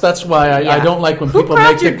 That's why I don't like when people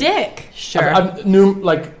make your dick. Sure. I've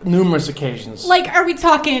numerous occasions. Like, are we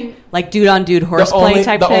talking... Like dude-on-dude horseplay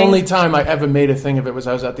type thing? The only time I ever made a thing of it was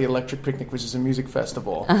I was at the Electric Picnic, which is a music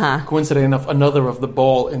festival. Coincidentally enough, another of the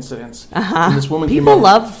ball incidents. And this woman People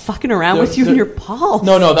love fucking around with you and your balls.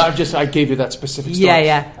 No, I gave you that specific story.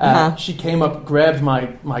 Yeah. She came up, grabbed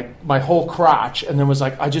my whole crotch, and then was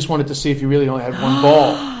like, I just wanted to see if you really only had one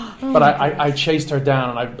ball. But I chased her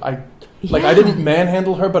down, and I didn't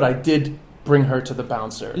manhandle her, but I did bring her to the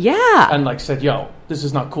bouncer. Yeah. And like said, yo, this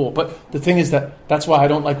is not cool. But the thing is that's why I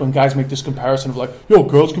don't like when guys make this comparison of like, yo,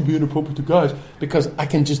 girls can be inappropriate to guys, because I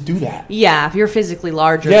can just do that. Yeah, if you're physically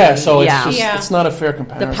larger. Yeah, so it's not a fair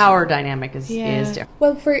comparison. The power dynamic is different.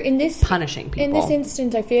 Well, punishing people. In this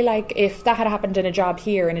instance, I feel like if that had happened in a job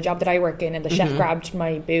here, in a job that I work in, and the chef grabbed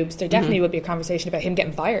my boobs, there definitely would be a conversation about him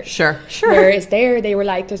getting fired. Sure. Whereas they were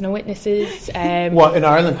like, there's no witnesses. What, in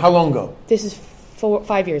Ireland? How long ago? This is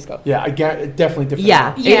 5 years ago. Yeah, definitely different.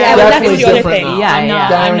 Yeah, well, that's the other thing.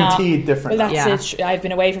 Guaranteed different. Well, that's it. I've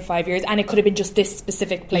been away for 5 years, and it could have been just this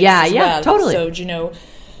specific place as well. Totally. So, you know...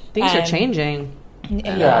 Things are changing.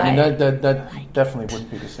 Yeah, I mean, that definitely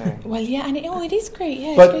wouldn't be the same. Well, yeah, and it is great.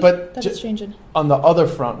 Yeah, but that's changing. On the other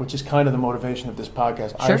front, which is kind of the motivation of this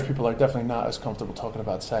podcast, Irish people are definitely not as comfortable talking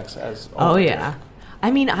about sex as... I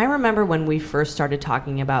mean, I remember when we first started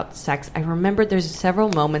talking about sex, I remember there's several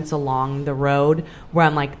moments along the road where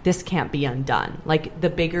I'm like, this can't be undone. Like, the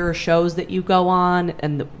bigger shows that you go on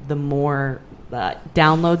and the more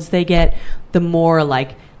downloads they get, the more,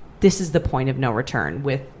 like, this is the point of no return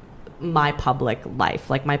with my public life.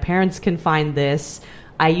 Like, my parents can find this.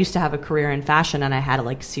 I used to have a career in fashion, and I had,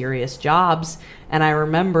 like, serious jobs. And I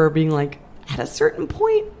remember being like, at a certain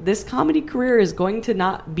point, this comedy career is going to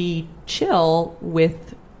not be chill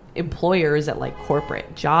with employers at like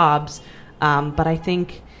corporate jobs. But I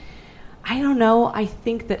think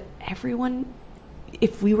that everyone,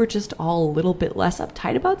 if we were just all a little bit less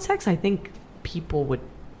uptight about sex, I think people would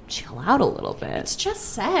chill out a little bit. It's just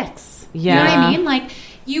sex. Yeah. You know what I mean? Like,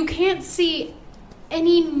 you can't see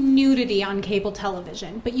any nudity on cable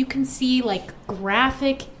television, but you can see like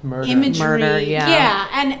graphic imagery. Yeah,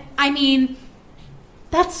 and I mean,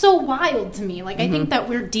 that's so wild to me. Like, I think that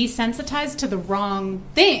we're desensitized to the wrong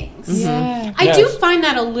things. Yeah. I do find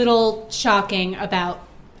that a little shocking about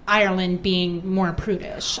Ireland being more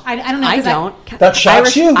prudish. I don't know. I don't. That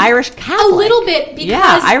shocks you? Irish Catholic. A little bit,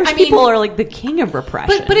 because Irish people are like the king of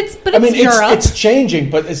repression. But it's Europe. It's changing,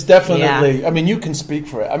 but it's definitely. I mean, you can speak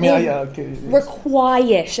for it. I mean, we're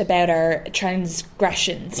quiet about our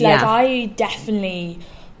transgressions. Like, I definitely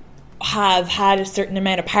have had a certain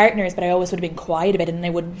amount of partners, but I always would have been quiet about it, and I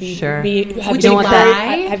would have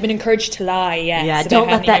been encouraged to lie. Yeah, don't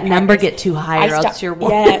let that number get too high, or else you're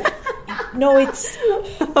no, it's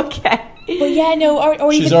okay. But yeah, no,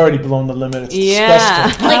 or she's even, already blown the limit. It's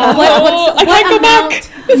disgusting. Like I can't go back.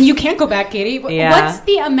 You can't go back, Katie. What's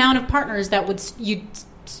the amount of partners that would you'd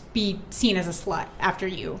be seen as a slut after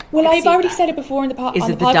you? Well, I've already said it before on the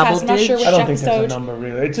podcast. I'm not sure which episode. I don't think there's a number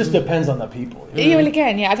really. It just depends on the people. Yeah, well,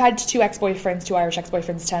 again, I've had two Irish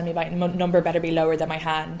ex-boyfriends tell me my number better be lower than my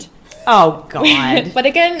hand. Oh God! But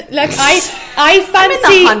again, like I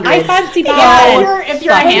fancy bad. If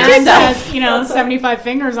your hand has 75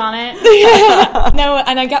 fingers on it. No,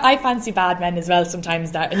 and I fancy bad men as well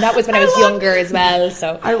sometimes. And that was when I was younger as well.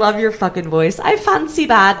 So I love your fucking voice. I fancy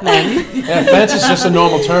bad men. Yeah, fancy is just a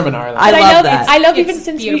normal term in Ireland. I love that. I love even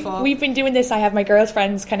since we've been doing this. I have my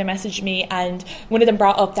girlfriends kind of message me, and one of them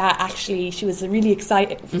brought up that actually she was really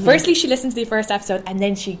excited. Mm-hmm. Firstly, she listened to the first episode, and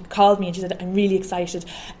then she called me and she said, "I'm really excited.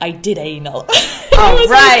 I did anal." Oh,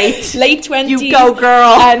 right. Like late 20s. You go,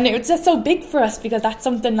 girl. And it's just so big for us because that's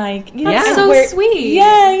something like... That's so sweet.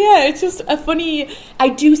 Yeah. It's just a funny... I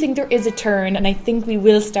do think there is a turn, and I think we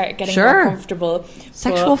will start getting more comfortable.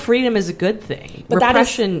 Sexual freedom is a good thing. But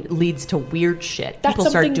repression leads to weird shit. People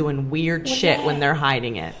start doing weird shit when they're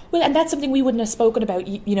hiding it. Well, and that's something we wouldn't have spoken about,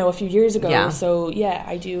 a few years ago. Yeah. So, yeah,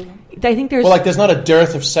 I do. I think there's... Well, like, there's not a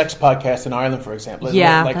dearth of sex podcasts in Ireland, for example.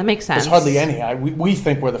 Yeah, like, that makes sense. There's hardly any. We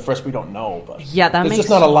think we're the first. We don't know, but there's just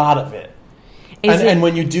not a lot of it. And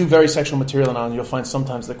when you do very sexual material in Ireland, you'll find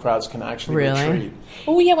sometimes the crowds can actually retreat.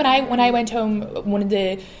 Oh yeah, when I went home, one of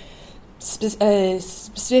the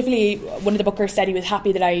specifically one of the bookers said he was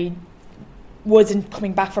happy that I wasn't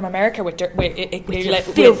coming back from America with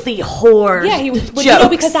filthy whore. Yeah, he was,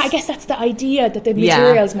 because I guess that's the idea, that the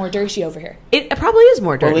material is more dirty over here. It probably is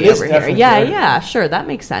more dirty over here. Yeah, sure, that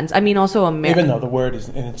makes sense. I mean, also even though the word is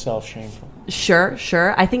in itself shameful. Sure.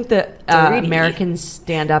 I think that American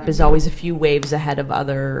stand-up is always a few waves ahead of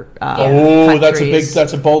other countries.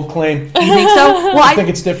 That's a bold claim. You think so? Well, I think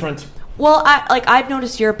it's different. Well, I've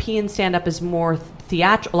noticed European stand-up is more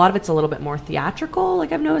theatrical. A lot of it's a little bit more theatrical.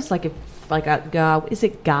 Like I've noticed, is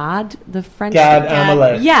it God, the French? God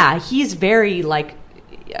Amelie. Yeah, he's very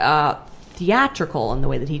theatrical in the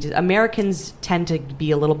way that he does. Americans tend to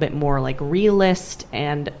be a little bit more like realist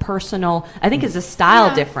and personal. I think it's a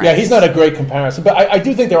style difference. Yeah, he's not a great comparison, but I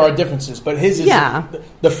do think there are differences. But his is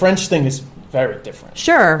the French thing is very different.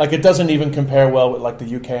 Sure, like it doesn't even compare well with like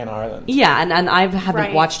the UK and Ireland. Yeah, and I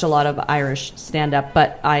haven't watched a lot of Irish stand up,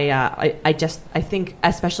 but I think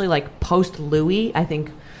especially like post Louis, I think.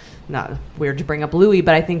 Not weird to bring up Louis,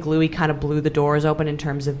 but I think Louis kind of blew the doors open in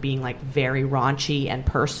terms of being like very raunchy and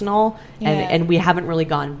personal, and we haven't really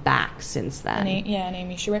gone back since then. And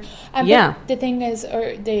Amy Schumer. But the thing is,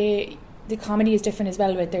 the comedy is different as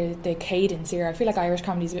well with the cadence here. I feel like Irish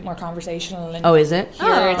comedy is a bit more conversational. And is it?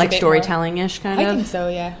 Like storytelling-ish kind of? I think so,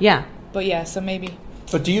 yeah. Yeah. But yeah, so maybe.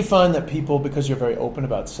 But do you find that people, because you're very open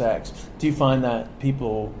about sex, do you find that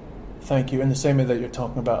people... Thank you. In the same way that you're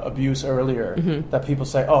talking about abuse earlier, that people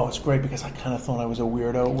say, "Oh, it's great because I kind of thought I was a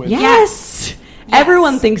weirdo." With yes,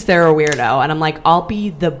 everyone thinks they're a weirdo, and I'm like, I'll be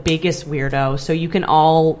the biggest weirdo, so you can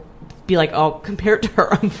all be like, "Oh, compared to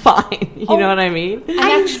her, I'm fine." You know what I mean? And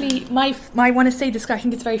actually, I want to say this. I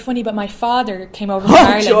think it's very funny, but my father came over from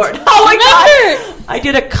Ireland. Jordan. Oh my God! I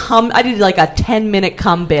did like a 10-minute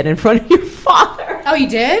cum bit in front of your father. Oh, you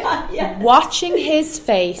did? Yeah. Watching his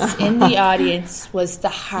face in the audience was the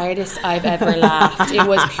hardest I've ever laughed. It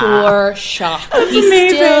was pure shock. He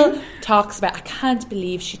still talks about, I can't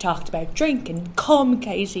believe she talked about drinking. Come,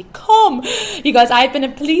 Katie, come. You guys, I've been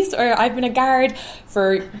a guard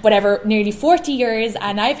for nearly 40 years,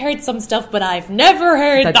 and I've heard some stuff, but I've never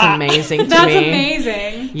heard that. That's amazing to me. That's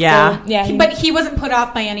amazing. Yeah. So, but he wasn't put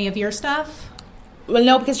off by any of your stuff? Well,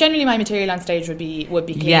 no, because generally my material on stage would be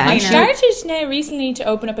clean. Yeah, I started now recently to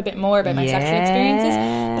open up a bit more about my sexual experiences,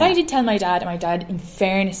 but I did tell my dad, and my dad, in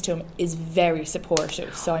fairness to him, is very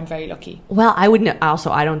supportive, so I'm very lucky. Well, I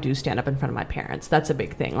don't do stand-up in front of my parents. That's a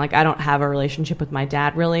big thing. Like, I don't have a relationship with my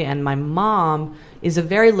dad, really, and my mom is a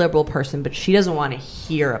very liberal person, but she doesn't want to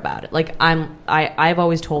hear about it. Like, I've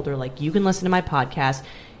always told her, like, you can listen to my podcast.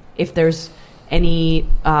 If there's any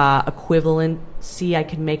equivalency I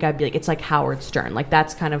can make, I'd be like, it's like Howard Stern. Like,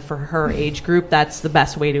 that's kind of for her age group. That's the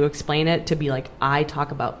best way to explain it, to be like, I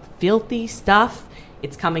talk about filthy stuff.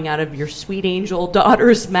 It's coming out of your sweet angel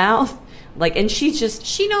daughter's mouth. Like, and she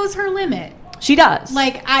knows her limit. She does.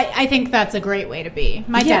 Like, I think that's a great way to be.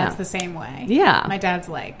 My dad's the same way. Yeah. My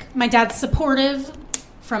dad's supportive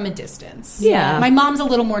from a distance. Yeah. My mom's a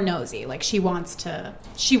little more nosy. Like she wants to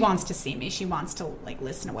see me. She wants to like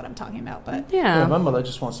listen to what I'm talking about. But yeah, my mother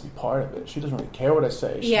just wants to be part of it. She doesn't really care what I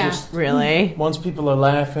say. She just really once people are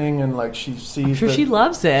laughing and like she sees, I'm sure she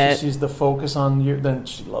loves it. She sees the focus on you, then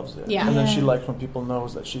she loves it. Yeah, and then she likes when people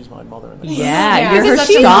knows that she's my mother. In the you're her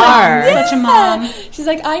star. Such a mom. She's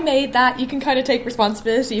like, I made that. You can kind of take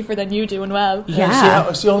responsibility for then you doing well.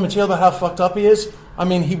 Yeah. See all the material about how fucked up he is. I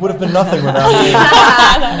mean, he would have been nothing without me.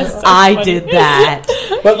 I did that.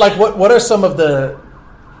 But like, what are some of the,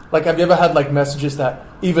 like, have you ever had like messages that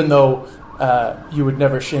even though you would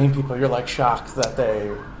never shame people, you're like shocked that they?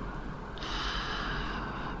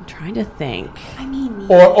 I'm trying to think. I mean,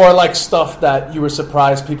 or like stuff that you were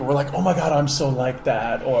surprised people were like, oh my god, I'm so like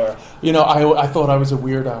that, or you know, I thought I was a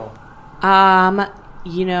weirdo.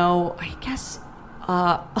 You know, I guess.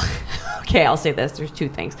 Okay, I'll say this. There's two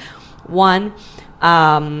things. One.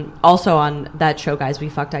 Also on that show, Guys We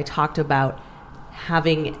Fucked, I talked about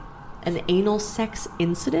having an anal sex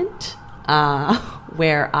incident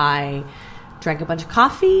where I drank a bunch of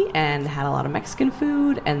coffee and had a lot of Mexican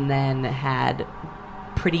food and then had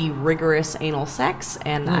pretty rigorous anal sex,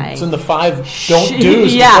 and it's in the 5 don't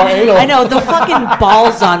do's before anal. I know, the fucking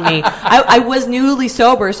balls on me. I was newly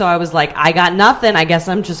sober, so I was like, I got nothing. I guess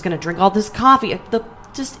I'm just gonna drink all this coffee.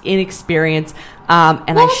 Just inexperience.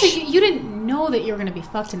 And so you didn't know that you were going to be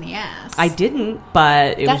fucked in the ass. I didn't,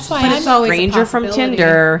 but it that's was why just a stranger from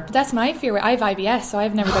Tinder. That's my fear. I have IBS, so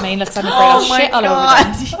I've never done anal because I'm afraid I'll shit all over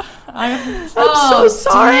them. I'm so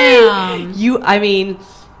sorry. Damn. I mean,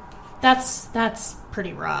 that's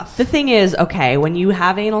pretty rough. The thing is, okay, when you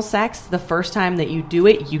have anal sex, the first time that you do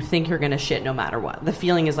it, you think you're going to shit no matter what. The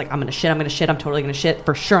feeling is like, I'm going to shit, I'm totally going to shit.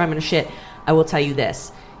 For sure I'm going to shit. I will tell you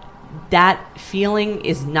this. That feeling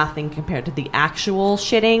is nothing compared to the actual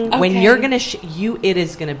shitting. Okay. When you're gonna it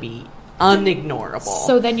is gonna be unignorable.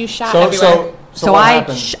 So then you shat everywhere. So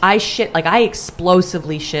I shit, like I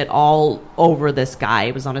explosively shit all over this guy.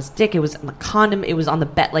 It was on his dick. It was on the condom. It was on the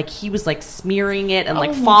bed. Like he was like smearing it and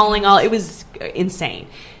like falling all. It was insane.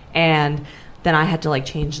 And then I had to like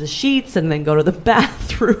change the sheets and then go to the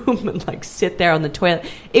bathroom and like sit there on the toilet.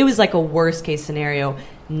 It was like a worst case scenario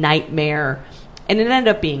nightmare. And it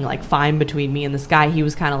ended up being like fine between me and this guy. He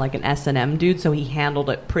was kind of like an S&M dude, so he handled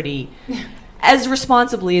it pretty as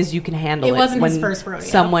responsibly as you can handle it. It wasn't his first rodeo.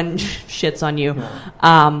 Someone shits on you.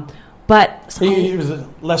 But he was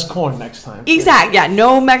less corn next time. Exactly. Yeah.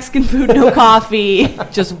 No Mexican food, no coffee,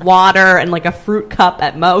 just water and like a fruit cup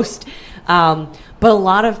at most. But a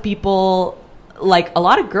lot of people. Like, a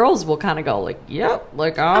lot of girls will kind of go, like, yep,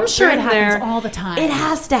 like, I'm sure it happens there all the time. It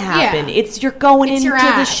has to happen. Yeah. You're going into your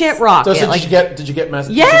the shit rocket. So did you get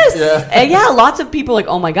messages? Yes. Yeah, lots of people like,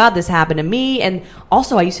 oh my God, this happened to me. And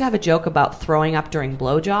also, I used to have a joke about throwing up during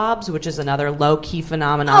blowjobs, which is another low-key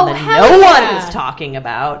phenomenon that no one is talking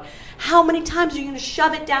about. How many times are you going to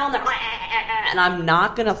shove it down there? And I'm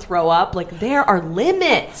not going to throw up. Like, there are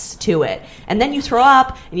limits to it. And then you throw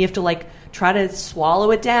up, and you have to, like, try to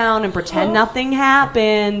swallow it down and pretend nothing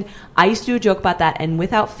happened. I used to do a joke about that, and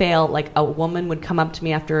without fail, like a woman would come up to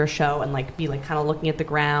me after a show and like be like kind of looking at the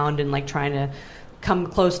ground and like trying to come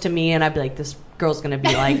close to me, and I'd be like, this girl's gonna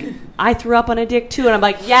be like, I threw up on a dick too, and I'm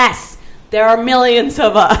like, yes, there are millions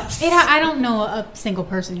of us. I don't know a single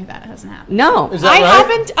person who that hasn't happened. No, is that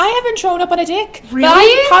right? I haven't thrown up on a dick. Really? But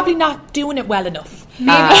I'm probably not doing it well enough.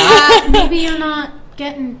 Maybe you're not.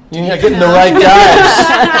 You're not getting the right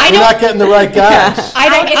guys. You're not getting the right guys.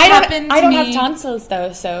 I don't have tonsils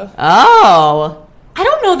though, so. Oh. I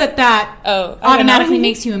don't know that automatically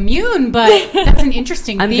makes you immune, but that's an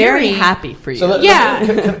interesting theory. I'm very happy for you. So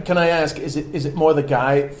can I ask, is it more the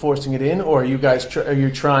guy forcing it in, or are you guys are you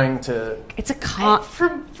trying to? It's a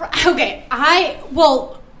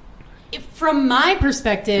from my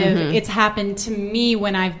perspective, it's happened to me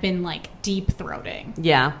when I've been like deep throating.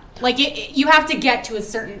 Yeah. Like you have to get to a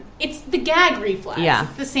certain. It's the gag reflex. Yeah.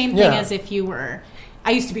 It's the same thing as if you were.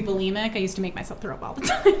 I used to be bulimic. I used to make myself throw up all the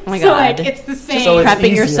time. Oh my God. So like it's the same. So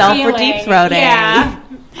prepping yourself for deep throating. Yeah.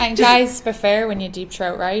 And guys prefer when you deep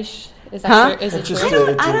throat, right? Is that true? Is it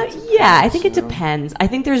true? I think it depends. I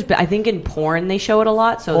think in porn they show it a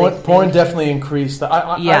lot. So porn definitely increed.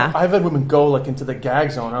 I've had women go like into the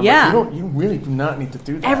gag zone. I'm like, you really do not need to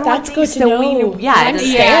do that. Everyone That's good to know. I'm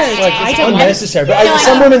scared. It's unnecessary. But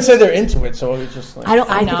some women say they're into it, so it's just like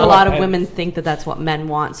I think a lot of women think that that's what men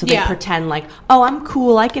want, so they pretend like, oh, I'm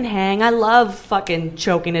cool, I can hang, I love fucking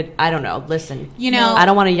choking it. I don't know. Listen, I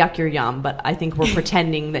don't want to yuck your yum, but I think we're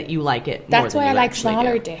pretending that you like it. That's more than why I like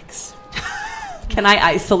smaller dicks. Can I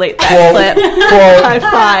isolate that clip? High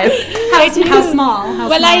five. How small?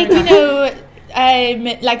 Well, like,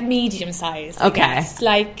 like medium size. Okay.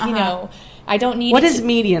 Like, you know, I don't need. What is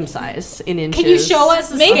medium size in inches? Can you show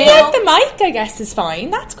us a maybe scale? like the mic, I guess, is fine.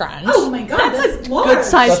 That's grand. Oh my god, that's large. Good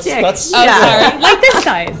size dick. Sorry, like this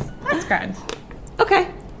size. That's grand. Okay.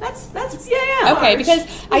 That's yeah. Okay, because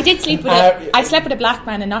I did sleep with I slept with a black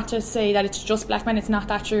man, and not to say that it's just black men. It's not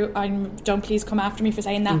that true. Don't please come after me for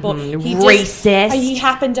saying that. But he racist. He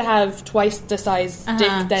happened to have twice the size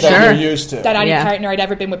dick that you're used to. That any partner I'd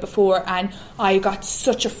ever been with before, and I got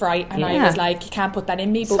such a fright, and I was like, you can't put that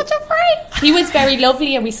in me. But such a fright. He was very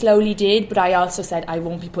lovely, and we slowly did. But I also said I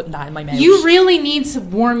won't be putting that in my mouth. You really need to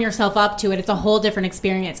warm yourself up to it. It's a whole different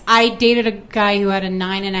experience. I dated a guy who had a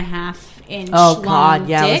 9.5-inch long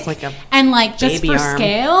dick, it was like a and like just for arm.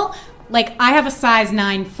 Scale, like I have a size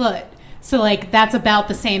 9 foot, so like that's about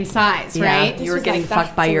the same size, right? You were getting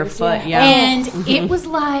fucked by your foot, and it was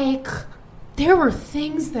like there were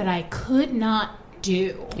things that I could not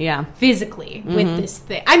do, physically with this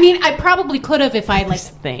thing. I mean, I probably could have if I like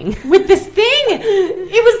with this thing.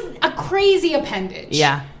 It was a crazy appendage.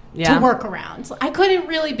 To work around. So I couldn't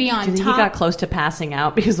really be on top. He got close to passing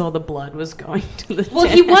out because all the blood was going to the Well,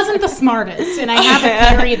 he wasn't the smartest, and I have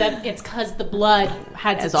a theory that it's because the blood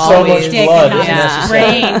had so much stick blood, and not his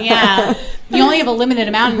brain. You only have a limited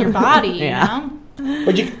amount in your body, you know?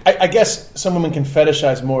 But I guess some women can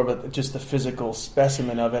fetishize more of just the physical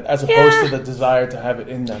specimen of it as opposed to the desire to have it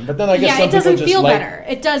in them. But then I guess some it doesn't people just feel like, better.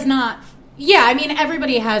 It does not. Yeah, I mean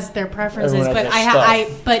everybody has their preferences, Everyone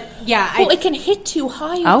but it can hit too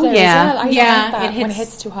high. Oh there yeah, as well. I don't like that when it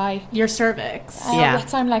hits too high. Your cervix.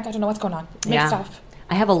 That's why I'm like, I don't know what's going on. Mixed up.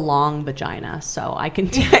 I have a long vagina, so I can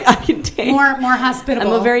take more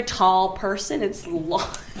hospitable. I'm a very tall person. It's long.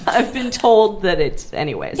 I've been told that it's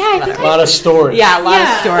anyways. Yeah, I think a lot of storage. Yeah, a lot of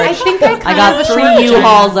storage. I think I got 3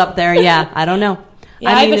 U-Hauls up there. Yeah, I don't know.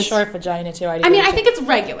 Yeah, I have a short vagina too. I mean, I think it's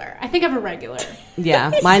regular. I think I have a regular.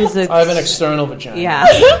 Yeah, mine's I have an external vagina. Yeah,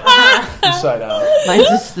 inside out. Mine's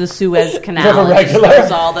just the Suez Canal. You have a regular.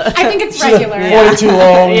 I think it's regular. 42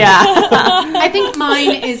 long. Yeah. I think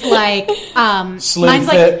mine is like slim mine's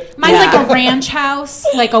fit. Like a ranch house,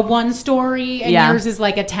 like a 1-story, and yours is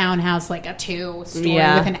like a townhouse, like a 2-story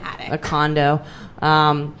with an attic, a condo.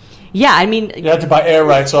 Yeah, I mean, you have to buy air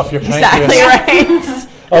rights off your pancreas. Exactly right.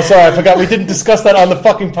 Oh, sorry, I forgot. We didn't discuss that on the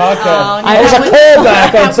fucking podcast. Oh, no, I was a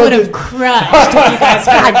callback on something. That would have crushed if you guys.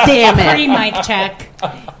 God damn it. Pre-mic check.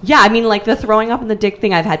 Yeah, I mean, like the throwing up in the dick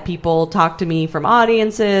thing, I've had people talk to me from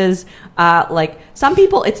audiences. Like, some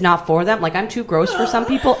people, it's not for them. Like, I'm too gross for some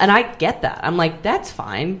people, and I get that. I'm like, that's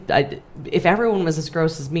fine. If everyone was as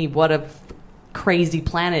gross as me, what a crazy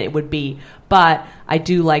planet it would be. But I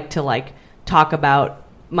do like to, like, talk about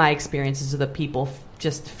my experiences so that people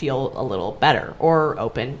just feel a little better or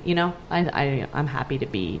open, you know. I'm happy to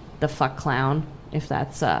be the fuck clown if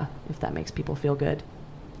that makes people feel good.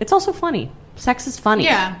 It's also funny. Sex is funny.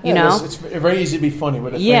 You know, it's very easy to be funny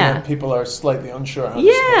with a thing that people are slightly unsure how.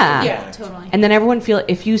 Totally. And then everyone feel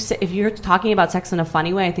if you're talking about sex in a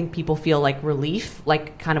funny way, I think people feel like relief,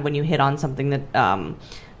 like kind of when you hit on something that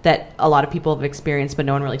that a lot of people have experienced but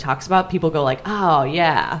no one really talks about. People go like, oh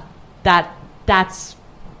yeah, that's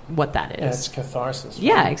what that is. Yeah, it's catharsis.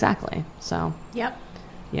 Yeah, exactly. So. Yep.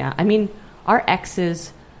 Yeah, I mean, our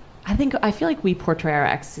exes, I feel like we portray our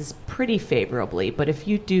exes pretty favorably, but if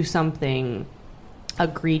you do something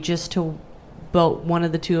egregious to both one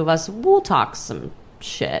of the two of us, we'll talk some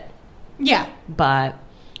shit. Yeah. But,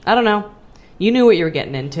 I don't know. You knew what you were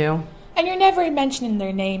getting into. And you're never mentioning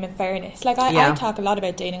their name, in fairness. Like, I talk a lot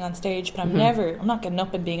about dating on stage, but I'm not getting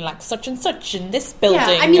up and being like, such and such in this building.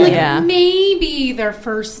 Yeah, I mean, like, maybe their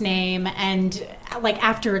first name and, like,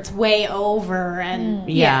 after it's way over. And,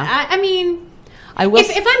 I mean,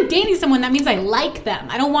 if I'm dating someone, that means I like them.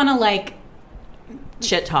 I don't want to, like...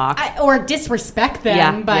 shit talk. Or disrespect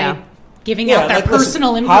them by... giving out their like,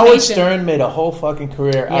 personal listen, information. Howard Stern made a whole fucking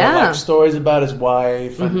career out of like stories about his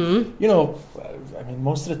wife. And, you know, I mean,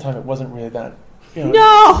 most of the time it wasn't really that. You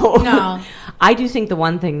know, No. I do think the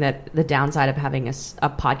one thing that the downside of having a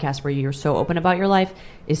podcast where you're so open about your life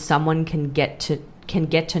is someone can get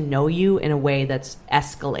to know you in a way that's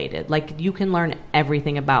escalated. Like, you can learn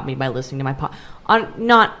everything about me by listening to my podcast.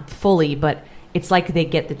 Not fully, but it's like they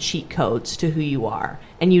get the cheat codes to who you are,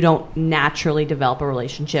 and you don't naturally develop a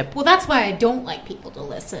relationship. Well, that's why I don't like people to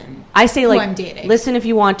listen. I say, like, I'm dating. Listen if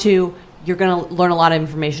you want to. You're going to learn a lot of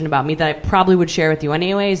information about me that I probably would share with you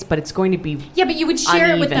anyways, but it's going to be Yeah, but you would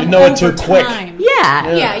share it with them You know it too over quick. time.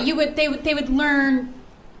 Yeah. You would. They would learn.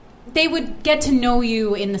 They would get to know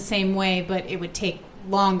you in the same way, but it would take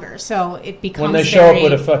longer. So it becomes when they show up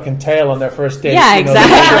with a fucking tail on their first date. Yeah,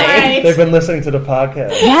 exactly. They've been listening to the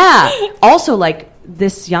podcast. Yeah. Also, like,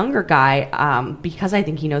 this younger guy, because I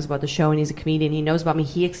think he knows about the show and he's a comedian, he knows about me.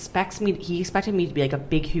 He expected me to be like a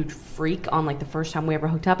big, huge freak on like the first time we ever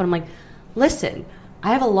hooked up. And I'm like, listen,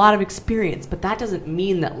 I have a lot of experience, but that doesn't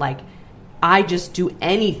mean that like I just do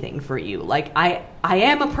anything for you. Like I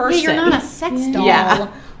am a person. Yeah, you're not a sex doll.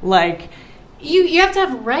 Yeah, like you have to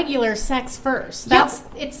have regular sex first.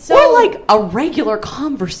 It's so or like a regular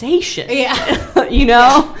conversation. Yeah, you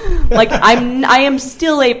know, like I am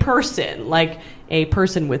still a person, like a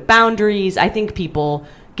person with boundaries. I think people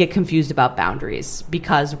get confused about boundaries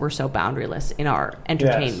because we're so boundaryless in our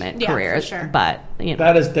entertainment careers. For sure. But you know,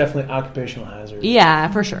 that is definitely occupational hazard.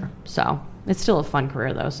 Yeah, for sure. So it's still a fun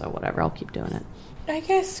career though. So whatever, I'll keep doing it. I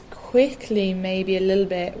guess quickly, maybe a little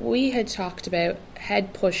bit. We had talked about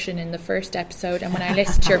head pushing in the first episode, and when I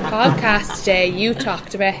listened to your podcast today, you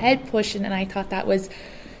talked about head pushing, and I thought that was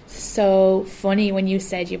so funny when you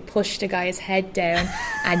said you pushed a guy's head down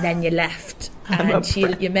and then you left. And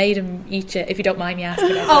you made him eat it, if you don't mind me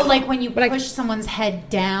asking. Oh, like when you push someone's head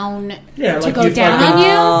down to like go down on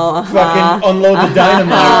you? Fucking unload the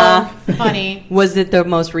dynamite. Funny. Was it the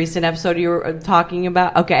most recent episode you were talking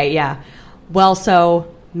about? Okay, yeah. Well,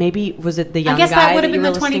 so maybe was it the young guy that would have been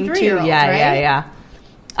the 23-year-old, yeah, right?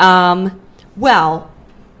 Yeah. Well,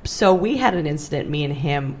 so we had an incident, me and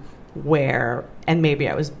him, where, and maybe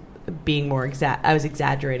I was being more I was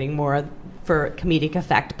exaggerating more for comedic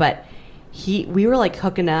effect, but we were like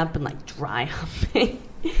hooking up and like dry humping,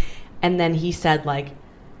 and then he said like,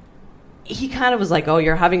 he kind of was like, oh,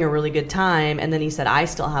 you're having a really good time, and then he said, I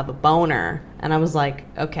still have a boner, and I was like,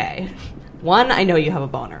 okay. One, I know you have a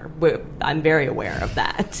boner. I'm very aware of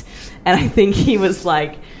that. And I think he was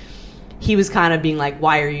kind of being like,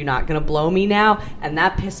 why are you not going to blow me now? And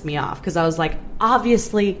that pissed me off because I was like,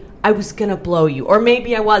 obviously I was going to blow you. Or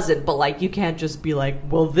maybe I wasn't, but like, you can't just be like,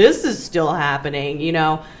 well, this is still happening, you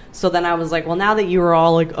know? So then I was like, well, now that you were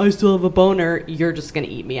all like, I still have a boner, you're just going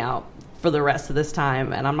to eat me out for the rest of this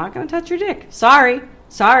time. And I'm not going to touch your dick. Sorry.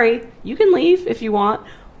 You can leave if you want.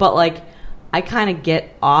 But like, I kind of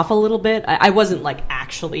get off a little bit. I wasn't like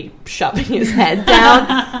actually shoving his head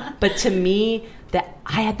down, but to me, that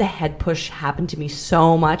I had the head push happen to me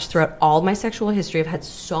so much throughout all my sexual history. I've had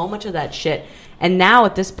so much of that shit, and now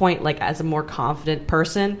at this point, like as a more confident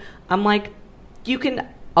person, I'm like,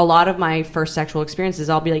 a lot of my first sexual experiences,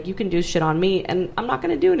 I'll be like, you can do shit on me, and I'm not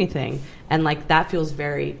going to do anything, and like that feels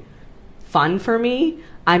very fun for me.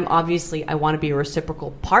 I want to be a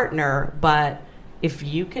reciprocal partner, but if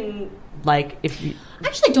you can. Like, if you... I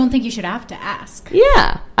actually don't think you should have to ask.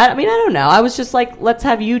 Yeah. I mean, I don't know. I was just like, let's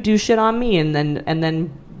have you do shit on me, and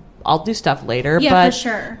then I'll do stuff later. Yeah, for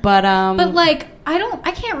sure. But like,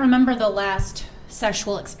 I can't remember the last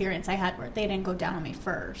sexual experience I had where they didn't go down on me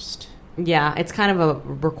first. Yeah, it's kind of a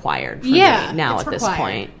required for me now at this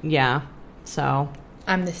point. Yeah. So...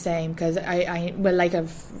 I'm the same because I've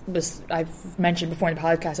mentioned before in the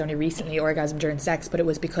podcast, I only recently orgasmed during sex, but it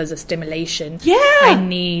was because of stimulation. Yeah,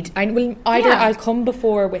 I'll come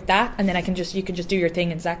before with that, and then you can just do your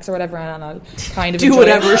thing in sex or whatever, and I'll kind of do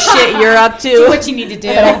whatever shit you're up to. Do what you need to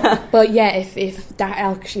do. But yeah, if that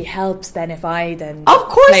actually helps, then if I then of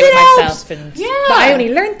course play it with helps. myself, and but I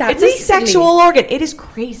only learned that it's recently. A sexual organ. It is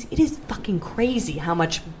crazy. It is fucking crazy how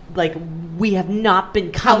much like we have not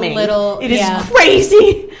been coming. It is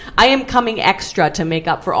crazy. I am coming extra to make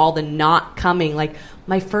up for all the not coming. Like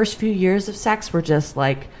my first few years of sex were just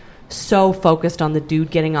like so focused on the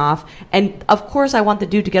dude getting off, and of course I want the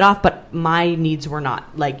dude to get off, but my needs were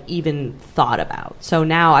not like even thought about. So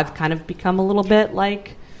now I've kind of become a little bit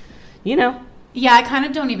like, you know. Yeah, I kind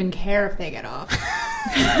of don't even care if they get off.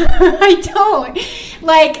 I don't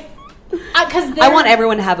like. Because I want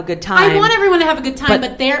everyone to have a good time. I want everyone to have a good time,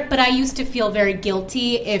 but I used to feel very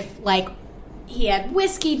guilty if like he had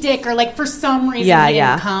whiskey dick or like for some reason he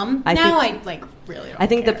didn't come. I like really don't I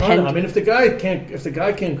think care. I mean, if the guy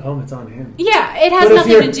can't come, it's on him. Yeah, it has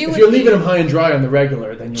nothing to do with. If you're leaving him high and dry on the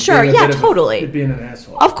regular, then you're being an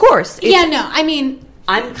asshole. Of course. I mean,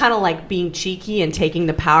 I'm kind of like being cheeky and taking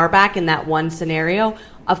the power back in that one scenario.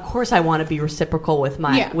 Of course, I want to be reciprocal with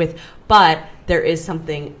but there is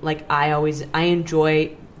something like I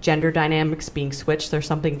enjoy gender dynamics being switched. There's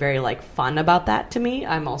something very like fun about that to me.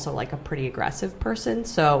 I'm also like a pretty aggressive person,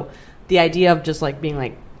 so the idea of just like being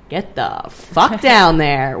like, get the fuck down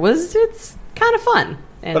there it's kind of fun.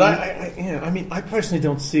 And but I personally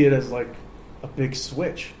don't see it as like a big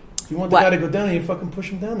switch. You want the guy to go down and you fucking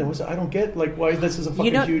push him down there. I don't get like why this is a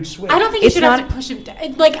fucking huge switch. I don't think you should have to push him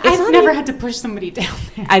down. Like I've never had to push somebody down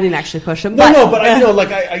there. I didn't actually push him. But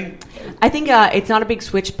I think it's not a big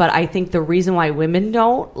switch, but I think the reason why women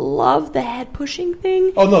don't love the head pushing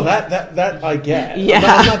thing. Oh no, that I get.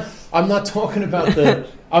 Yeah. I'm not talking about the.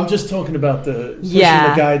 I'm just talking about the pushing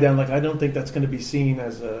the guy down. Like, I don't think that's going to be seen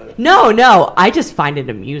as a. No. I just find it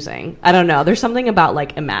amusing. I don't know. There's something about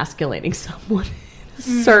like emasculating someone in a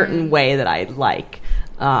certain way that I like.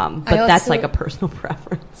 But that's like a personal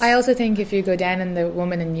preference. I also think if you go down on the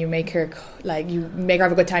woman and you make her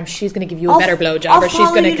have a good time, she's going to give you a better blowjob, or she's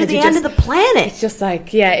going to the end of the planet. It's just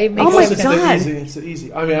like it makes It's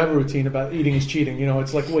easy. I mean, I have a routine about eating is cheating. You know,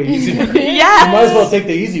 it's like way easier. You might as well take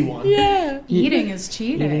the easy one. Yeah, eating is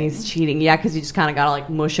cheating. Eating is cheating. Yeah, because you just kind of got to like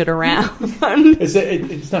mush it around.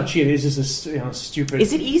 It's not cheating. It's just a stupid.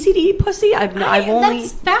 Is it easy to eat pussy? I've only.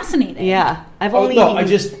 That's fascinating. Yeah, I've only.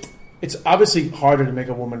 It's obviously harder to make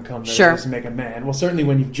a woman come than it is to make a man. Well, certainly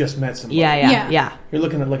when you've just met somebody. Yeah. You're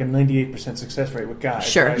looking at like a 98% success rate with guys.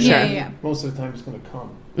 Sure, right? Yeah. Most of the time, it's going to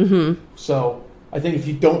come. Mm-hmm. So I think if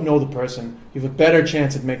you don't know the person, you have a better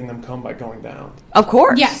chance of making them come by going down. Of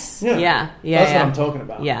course. Yes. Yeah. That's what I'm talking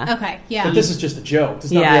about. Yeah. Okay. Yeah. But this is just a joke.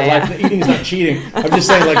 It's not real life. Eating is not cheating. I'm just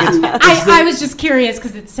saying, like, I was just curious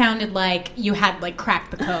because it sounded like you had like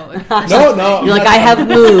cracked the code. No. You're like, I have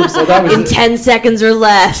moves in 10 seconds or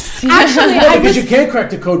less. Actually, because you can't crack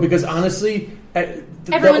the code because honestly.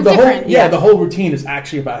 Everyone's the different. The whole routine is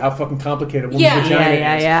actually about how fucking complicated a woman's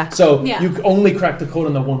vagina is. So you only crack the code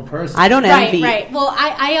on the one person. I don't envy. Right. Well,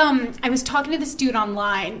 I was talking to this dude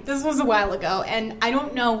online. This was a while ago, and I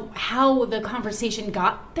don't know how the conversation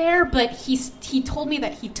got there, but he told me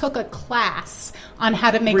that he took a class on how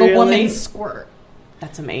to make a woman squirt.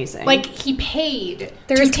 That's amazing. Like, he paid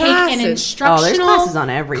to classes. take an instructional there's classes on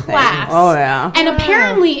everything. Class. Oh, yeah. And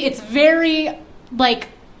apparently it's very, like,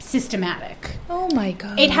 systematic. Oh my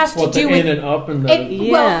god! It has to do with in and up and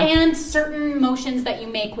and certain motions that you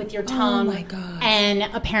make with your tongue. Oh my god! And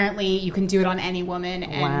apparently you can do it on any woman.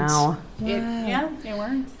 And it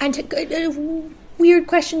works. And a weird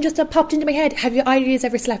question just popped into my head: have you either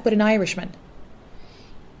ever slept with an Irishman?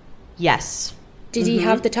 Yes. Did he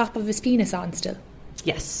have the top of his penis on still?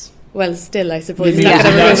 Yes. Well, still, I suppose. He's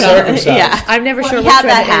not circumcised. Yeah. I'm never sure. He had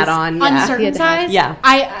that hat on. Yeah. Uncircumcised? Yeah.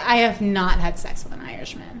 I have not had sex with an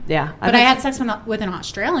Irishman. Yeah. But I had sex with an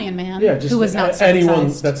Australian man who was not circumcised.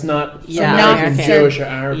 Anyone that's not Jewish or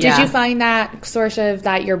Arab. Did you find that sort of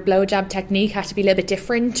that your blowjob technique had to be a little bit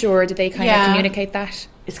different, or did they kind of communicate that?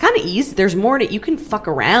 It's kind of easy. There's more to you can fuck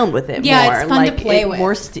around with it. Yeah, more. It's fun to play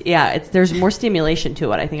with. There's more stimulation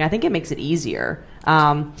to it. I think it makes it easier.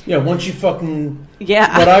 Once you fucking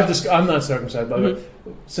But I'm not circumcised, by the way.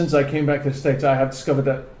 Since I came back to the States, I have discovered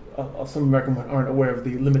that some American women aren't aware of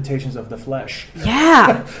the limitations of the flesh.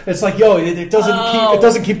 Yeah, it's like it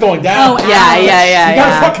doesn't keep going down. Oh, yeah. You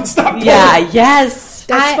gotta fucking stop. Pulling. Yes.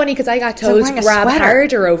 That's funny because I got told to grab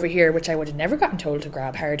harder over here, which I would have never gotten told to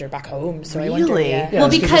grab harder back home. So really? I wonder. Well,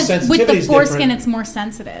 because with the foreskin, it's more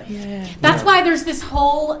sensitive. Yeah. That's why there's this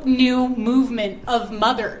whole new movement of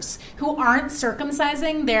mothers who aren't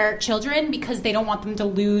circumcising their children because they don't want them to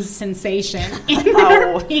lose sensation in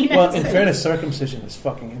their penises. Well, in fairness, circumcision is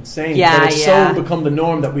fucking insane. Yeah, but it's so become the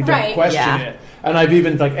norm that we don't question it. And I've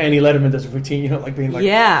even like Annie Letterman does a routine, like being like,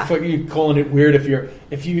 you calling it weird if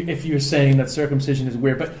you're saying that circumcision is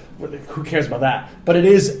weird, but who cares about that? But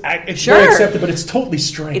it's very accepted, but it's totally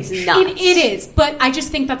strange. It's nuts. It is, but I just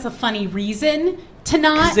think that's a funny reason to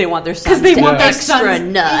not because they want their sons extra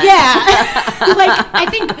nut. Yeah,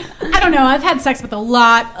 I don't know. I've had sex with a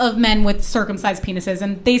lot of men with circumcised penises,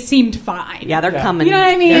 and they seemed fine. Yeah, they're coming. You know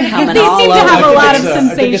what I mean? They're coming they all seem to over. have a lot of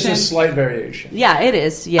sensation. I think it's a slight variation. Yeah, it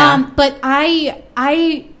is. Yeah, but I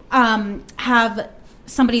have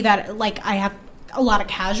somebody that I have a lot of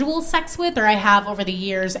casual sex with, or I have over the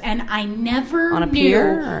years, and I never on a knew.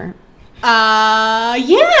 pier. Or? On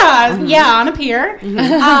a pier.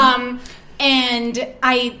 Mm-hmm. And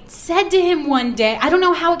I said to him one day, I don't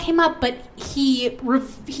know how it came up, but he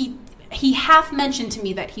half mentioned to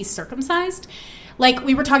me that he's circumcised. Like,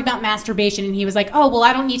 we were talking about masturbation, and he was like, oh, well,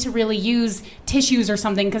 I don't need to really use tissues or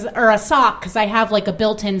something, or a sock, because I have, a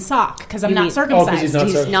built-in sock, because I'm not circumcised. He's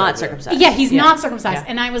not circumcised. Yeah, he's not circumcised. Yeah.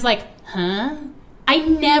 And I was like, huh? I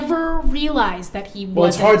never realized that he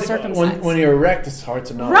wasn't circumcised. When you're erect, it's hard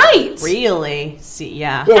to know. Right. Really? See,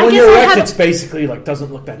 yeah. Well, when you're erect, it's basically,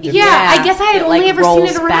 doesn't look that different. Yeah, I guess I had only ever seen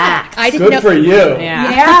it erect. Good for you.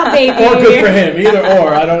 Yeah, baby. Or good for him. Either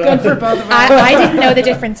or. I don't know. Good for both of us. I didn't know the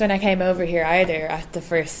difference when I came over here either at the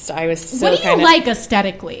first. I was so What do you like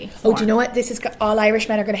aesthetically? Oh, do you know what? All Irish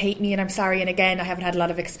men are going to hate me, and I'm sorry. And again, I haven't had a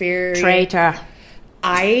lot of experience. Traitor.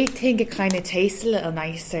 I think it kind of tastes a little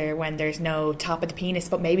nicer when there's no top of the penis,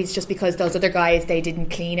 but maybe it's just because those other guys, they didn't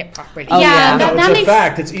clean it properly. Oh, yeah. No, it's a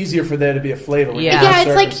fact. It's easier for there to be a flavor. Yeah,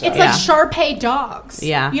 it's like Shar-Pei dogs.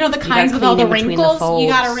 Yeah. You know, the kinds with all the wrinkles? You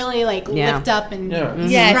got to really, like, lift up and...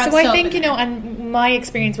 Yeah, so I think, you know, and my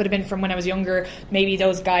experience would have been from when I was younger, maybe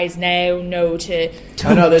those guys now know to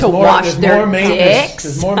wash their maintenance.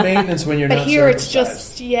 There's more maintenance when you're not But here it's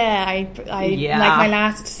circumcised. just, I like my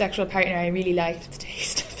last sexual partner, I really liked the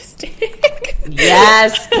taste of his dick.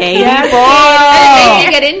 Yes, Katie boy. And it made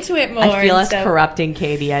me get into it more. I feel us corrupting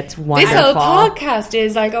Katie. It's wonderful. This whole podcast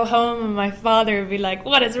is I go home and my father would be like,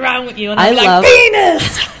 what is wrong with you? And I'd be like,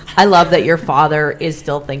 penis! I love that your father is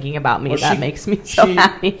still thinking about me. Well, that makes me so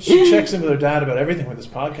happy. She checks in with her dad about everything with this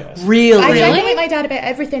podcast. Really? I check in with my dad about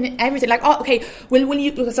everything. Like, oh, okay, will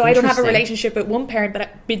you... So I don't have a relationship with one parent, but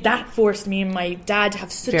that forced me and my dad to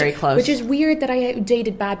have such very close. Which is weird that I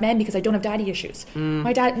dated bad men because I don't have daddy issues.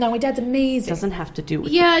 My dad's amazing. It doesn't have to do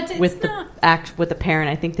with with the parent.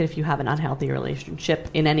 I think that if you have an unhealthy relationship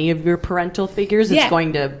in any of your parental figures, it's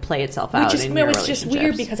going to play itself out in your relationships. It's just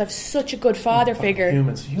weird because I have such a good father figure.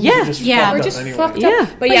 Humans We're just fucked up.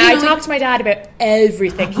 But I talked to my dad about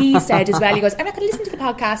everything. He said as well, he goes, I'm not going to listen to the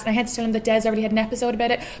podcast. And I had to tell him that Des already had an episode about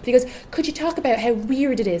it. But he goes, could you talk about how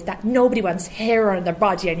weird it is that nobody wants hair on their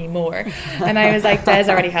body anymore? And I was like, Des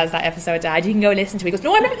already has that episode, Dad. You can go listen to it. He goes,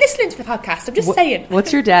 no, I'm not listening to the podcast. I'm just saying.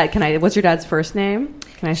 What's your dad's first name?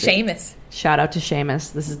 Can I say? Seamus. Shout out to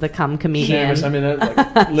Seamus. This is the comedian. Seamus, I mean,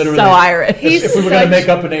 like, literally. So Irish. If we were going to make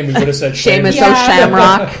up a name, we would have said Seamus Seamus.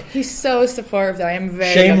 O'Shamrock. He's so supportive, though. I am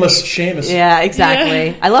very shameless Seamus. Yeah, exactly.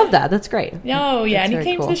 Yeah. I love that. That's great. Oh, yeah. That's and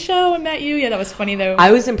he came to the show and met you. Yeah, that was funny, though.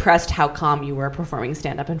 I was impressed how calm you were performing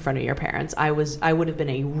stand-up in front of your parents. I would have been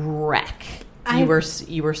a wreck. You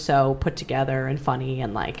were so put together and funny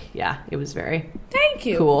and it was very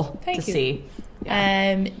cool to see.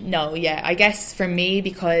 I guess for me,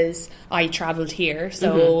 because I travelled here,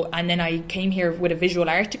 and then I came here with a visual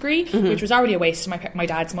art degree, which was already a waste of my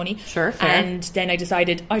dad's money. Sure, fair. And then I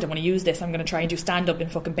decided I don't want to use this. I'm going to try and do stand up in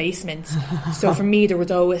fucking basements. So for me, there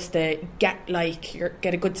was always the get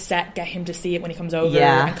a good set, get him to see it when he comes over,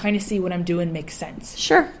 and kind of see what I'm doing makes sense.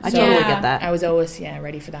 Sure, I totally get that. I was always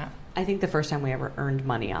ready for that. I think the first time we ever earned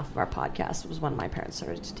money off of our podcast was when my parents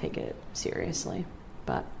started to take it seriously,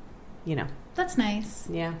 but that's nice.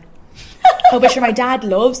 Yeah. But sure, my dad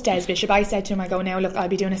loves Des Bishop. I said to him, I go, now look, I'll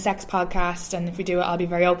be doing a sex podcast, and if we do it, I'll be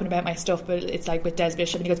very open about my stuff, but it's like with Des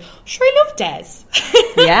Bishop. And he goes, sure, I love Des.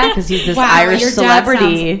 Yeah, because he's this Irish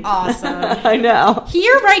celebrity. Awesome. I know.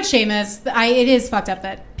 You're right, Seamus. It is fucked up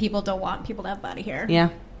that people don't want people to have body hair. Yeah.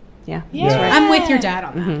 I'm with your dad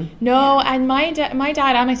on that. No, and my dad and my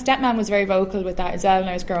stepmom was very vocal with that as well when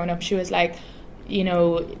I was growing up. She was like,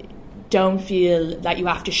 don't feel that you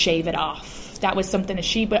have to shave it off. That was something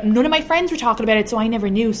but none of my friends were talking about it, so I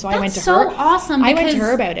never knew. So I went to her. That's so awesome. I went to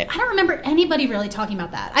her about it. I don't remember anybody really talking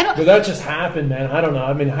about that. But that just happened, man. I don't know.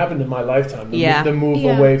 I mean, it happened in my lifetime. The move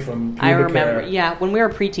away from pubic I remember. hair. Yeah, when we were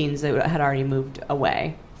preteens, it had already moved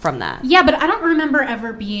away from that. Yeah, but I don't remember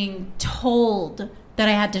ever being told that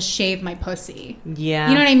I had to shave my pussy. Yeah.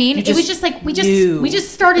 You know what I mean? It was just like we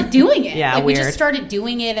just started doing it. Yeah, we just started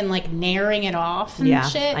doing it and naring it off and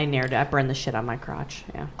shit. I nared it. I burned the shit on my crotch.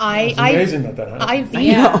 Yeah. It's amazing that happened.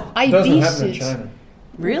 It doesn't happen in China.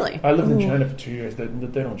 Really? I lived in China for 2 years. They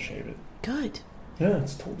don't shave it. Good. Yeah,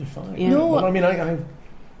 it's totally fine. Yeah. No, well, I mean,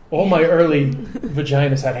 all my early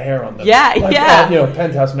vaginas had hair on them.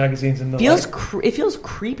 Penthouse magazines and it feels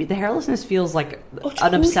creepy. The hairlessness feels like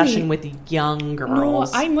an obsession with young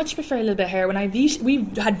girls. No, I much prefer a little bit of hair. When we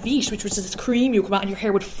had Vish, which was this cream you come out and your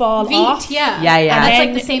hair would fall off. Yeah. And that's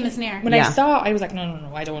like the same as Nair. When I saw it, I was like,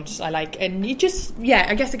 no, I don't. I like, and you just,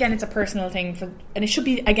 I guess again, it's a personal thing and it should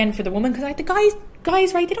be again for the woman, because the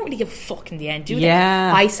guys, right, they don't really give a fuck in the end, do they?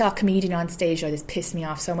 Yeah. I saw a comedian on stage, this pissed me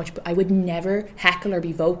off so much, but I would never heckle or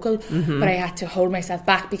be vocal, but I had to hold myself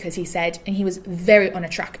back because he said, and he was very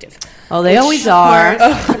unattractive. Oh, they always are.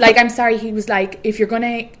 I'm sorry, he was like, if you're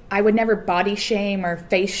gonna, I would never body shame or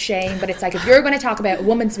face shame, but it's like, if you're going to talk about a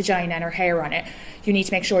woman's vagina and her hair on it, you need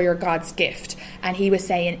to make sure you're God's gift. And he was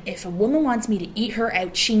saying, if a woman wants me to eat her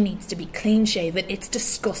out, she needs to be clean shaven. It's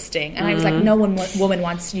disgusting. And I was like, no woman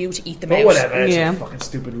wants you to eat them out. Whatever, it's a fucking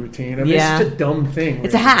stupid routine. I mean, it's such a dumb thing.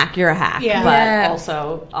 It's a hack. You're a hack. Yeah. But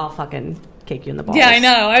also, I'll fucking kick you in the balls. Yeah, I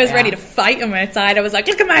know. I was ready to fight him outside. I was like,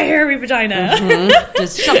 look at my hairy vagina.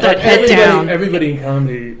 Just shove that head down. Everybody in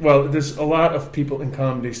comedy, there's a lot of people in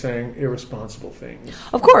comedy saying irresponsible things.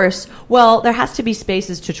 Of course. Well, there has to be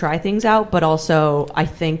spaces to try things out, but also I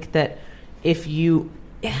think that if you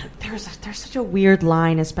there's such a weird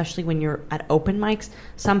line, especially when you're at open mics.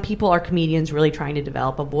 Some people are comedians really trying to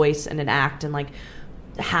develop a voice and an act and like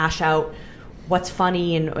hash out what's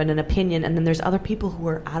funny and an opinion, and then there's other people who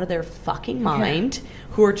are out of their fucking mind,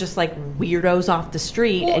 who are just like weirdos off the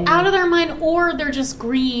street. Well, out of their mind, or they're just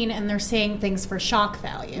green and they're saying things for shock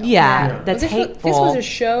value. That's hateful. This was a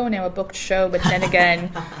show now, a booked show, but then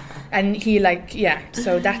again... And he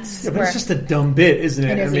so that's but it's just a dumb bit, isn't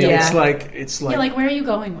it? It's like you're like, where are you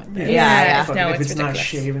going with this? No, if it's ridiculous. not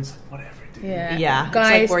shaven, it's like, whatever, dude.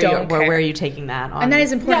 Guys, it's like, where are you taking that on? And that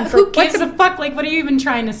is important for... Who gives a fuck? Like, what are you even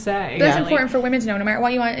trying to say? That's important for women to know, no matter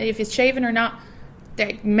what you want, if it's shaven or not,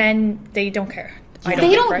 men, they don't care.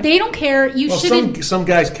 They don't care. You shouldn't... Some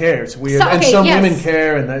guys care. It's weird. And some women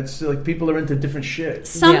care, and that's like, people are into different shit.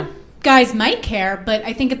 Guys might care, but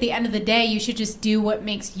I think at the end of the day, you should just do what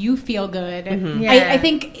makes you feel good. Mm-hmm. I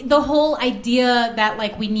think the whole idea that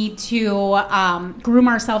like we need to groom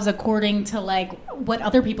ourselves according to like what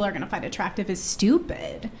other people are going to find attractive is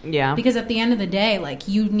stupid. Yeah. Because at the end of the day, like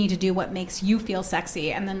you need to do what makes you feel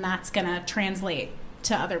sexy, and then that's going to translate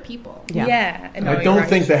to other people. Yeah. I don't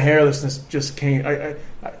think the hairlessness just came...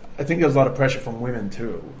 I think there's a lot of pressure from women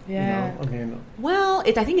too. Yeah. You know? I mean, well,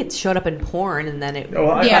 I think it showed up in porn, and then it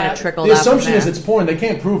kind of trickled. The assumption is it's porn. They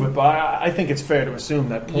can't prove it, but I think it's fair to assume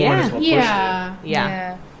that porn is what pushed it.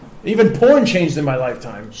 Yeah. Even porn changed in my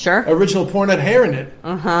lifetime. Sure. Original porn had hair in it.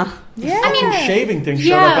 Yeah. I mean, shaving things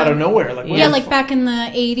showed up out of nowhere. Like, like back in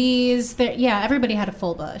the 80s. Everybody had a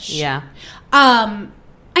full bush. Yeah.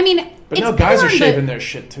 I mean, but now guys are shaving their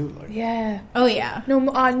shit too. Like. Yeah. Oh yeah. No,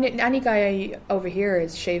 any guy over here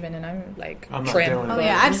is shaving, and I'm like I'm not trim. doing it. Oh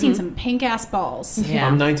yeah, I've seen some pink ass balls. Yeah.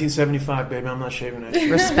 I'm 1975, baby. I'm not shaving that shit.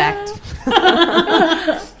 Respect.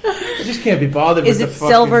 I just can't be bothered with the fucking... Is it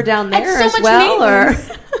silver down there so as much well, or?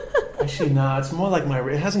 Actually, no. It's more like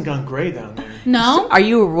it hasn't gone gray down there. No. Are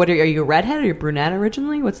you a redhead or you brunette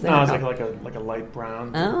originally? What's that? No, it's like a light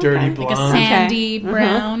brown, dirty okay. blonde, like a sandy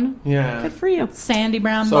brown. Yeah. Good for you. Sandy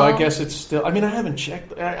brown. So ball. I guess it's still. I mean, I haven't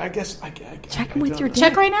checked. I guess I check with your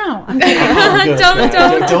check right now.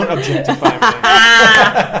 Don't objectify me.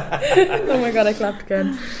 Oh my god, I clapped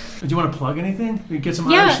again. Do you want to plug anything? We get some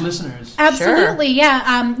Irish listeners. Absolutely,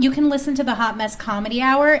 yeah. You can listen to the Hot Mess Comedy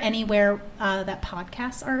Hour anywhere that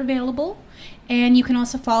podcasts are available. And you can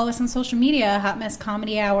also follow us on social media, Hot Mess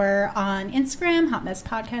Comedy Hour on Instagram, Hot Mess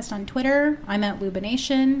Podcast on Twitter. I'm at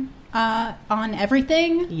Lubination on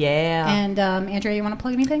everything. Yeah. And Andrea, you want to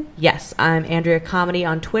plug anything? Yes, I'm Andrea Comedy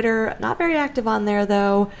on Twitter. Not very active on there,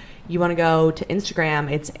 though. You want to go to Instagram,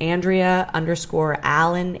 it's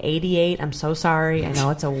Andrea_Allen88. I'm so sorry. I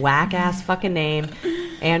know it's a whack-ass fucking name.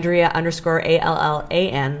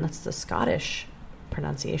 Andrea_ALLAN. That's the Scottish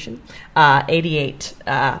pronunciation. 88.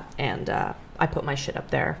 And I put my shit up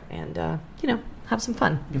there and, have some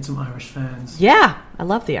fun. Get some Irish fans. Yeah. I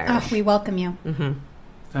love the Irish. Oh, we welcome you. Mm-hmm.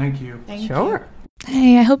 Thank you. Sure.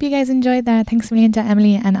 Hey, I hope you guys enjoyed that. Thanks a million to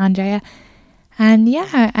Emily and Andrea. And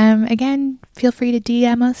again, feel free to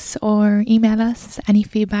DM us or email us any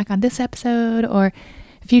feedback on this episode or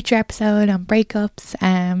future episode on breakups.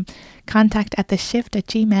 Contact at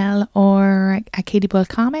theshift@gmail.com or at Katie Bull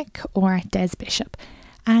Comic or at Des Bishop.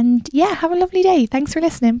 And have a lovely day. Thanks for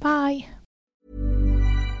listening. Bye.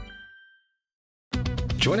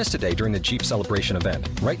 Join us today during the Jeep Celebration event.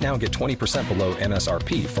 Right now, get 20% below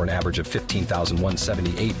MSRP for an average of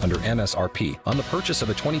 $15,178 under MSRP on the purchase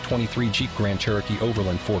of a 2023 Jeep Grand Cherokee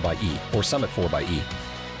Overland 4xE or Summit 4xE.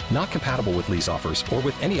 Not compatible with lease offers or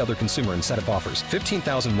with any other consumer incentive offers.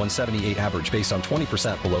 $15,178 average based on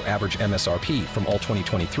 20% below average MSRP from all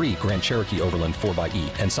 2023 Grand Cherokee Overland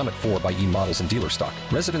 4xE and Summit 4xE models in dealer stock.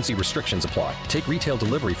 Residency restrictions apply. Take retail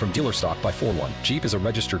delivery from dealer stock by 4/1. Jeep is a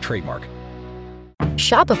registered trademark.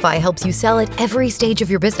 Shopify helps you sell at every stage of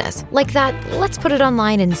your business. Like that, let's put it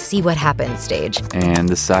online and see what happens stage. And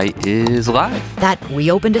the site is live. That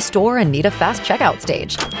we opened a store and need a fast checkout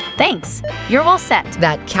stage. Thanks. You're all set.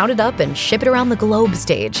 That count it up and ship it around the globe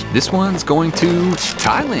stage. This one's going to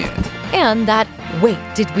Thailand. And that, wait,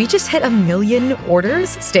 did we just hit 1 million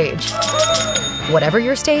orders stage? Whatever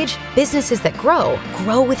your stage, businesses that grow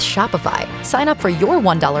with Shopify. Sign up for your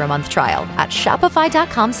 $1 a month trial at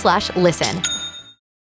shopify.com/listen.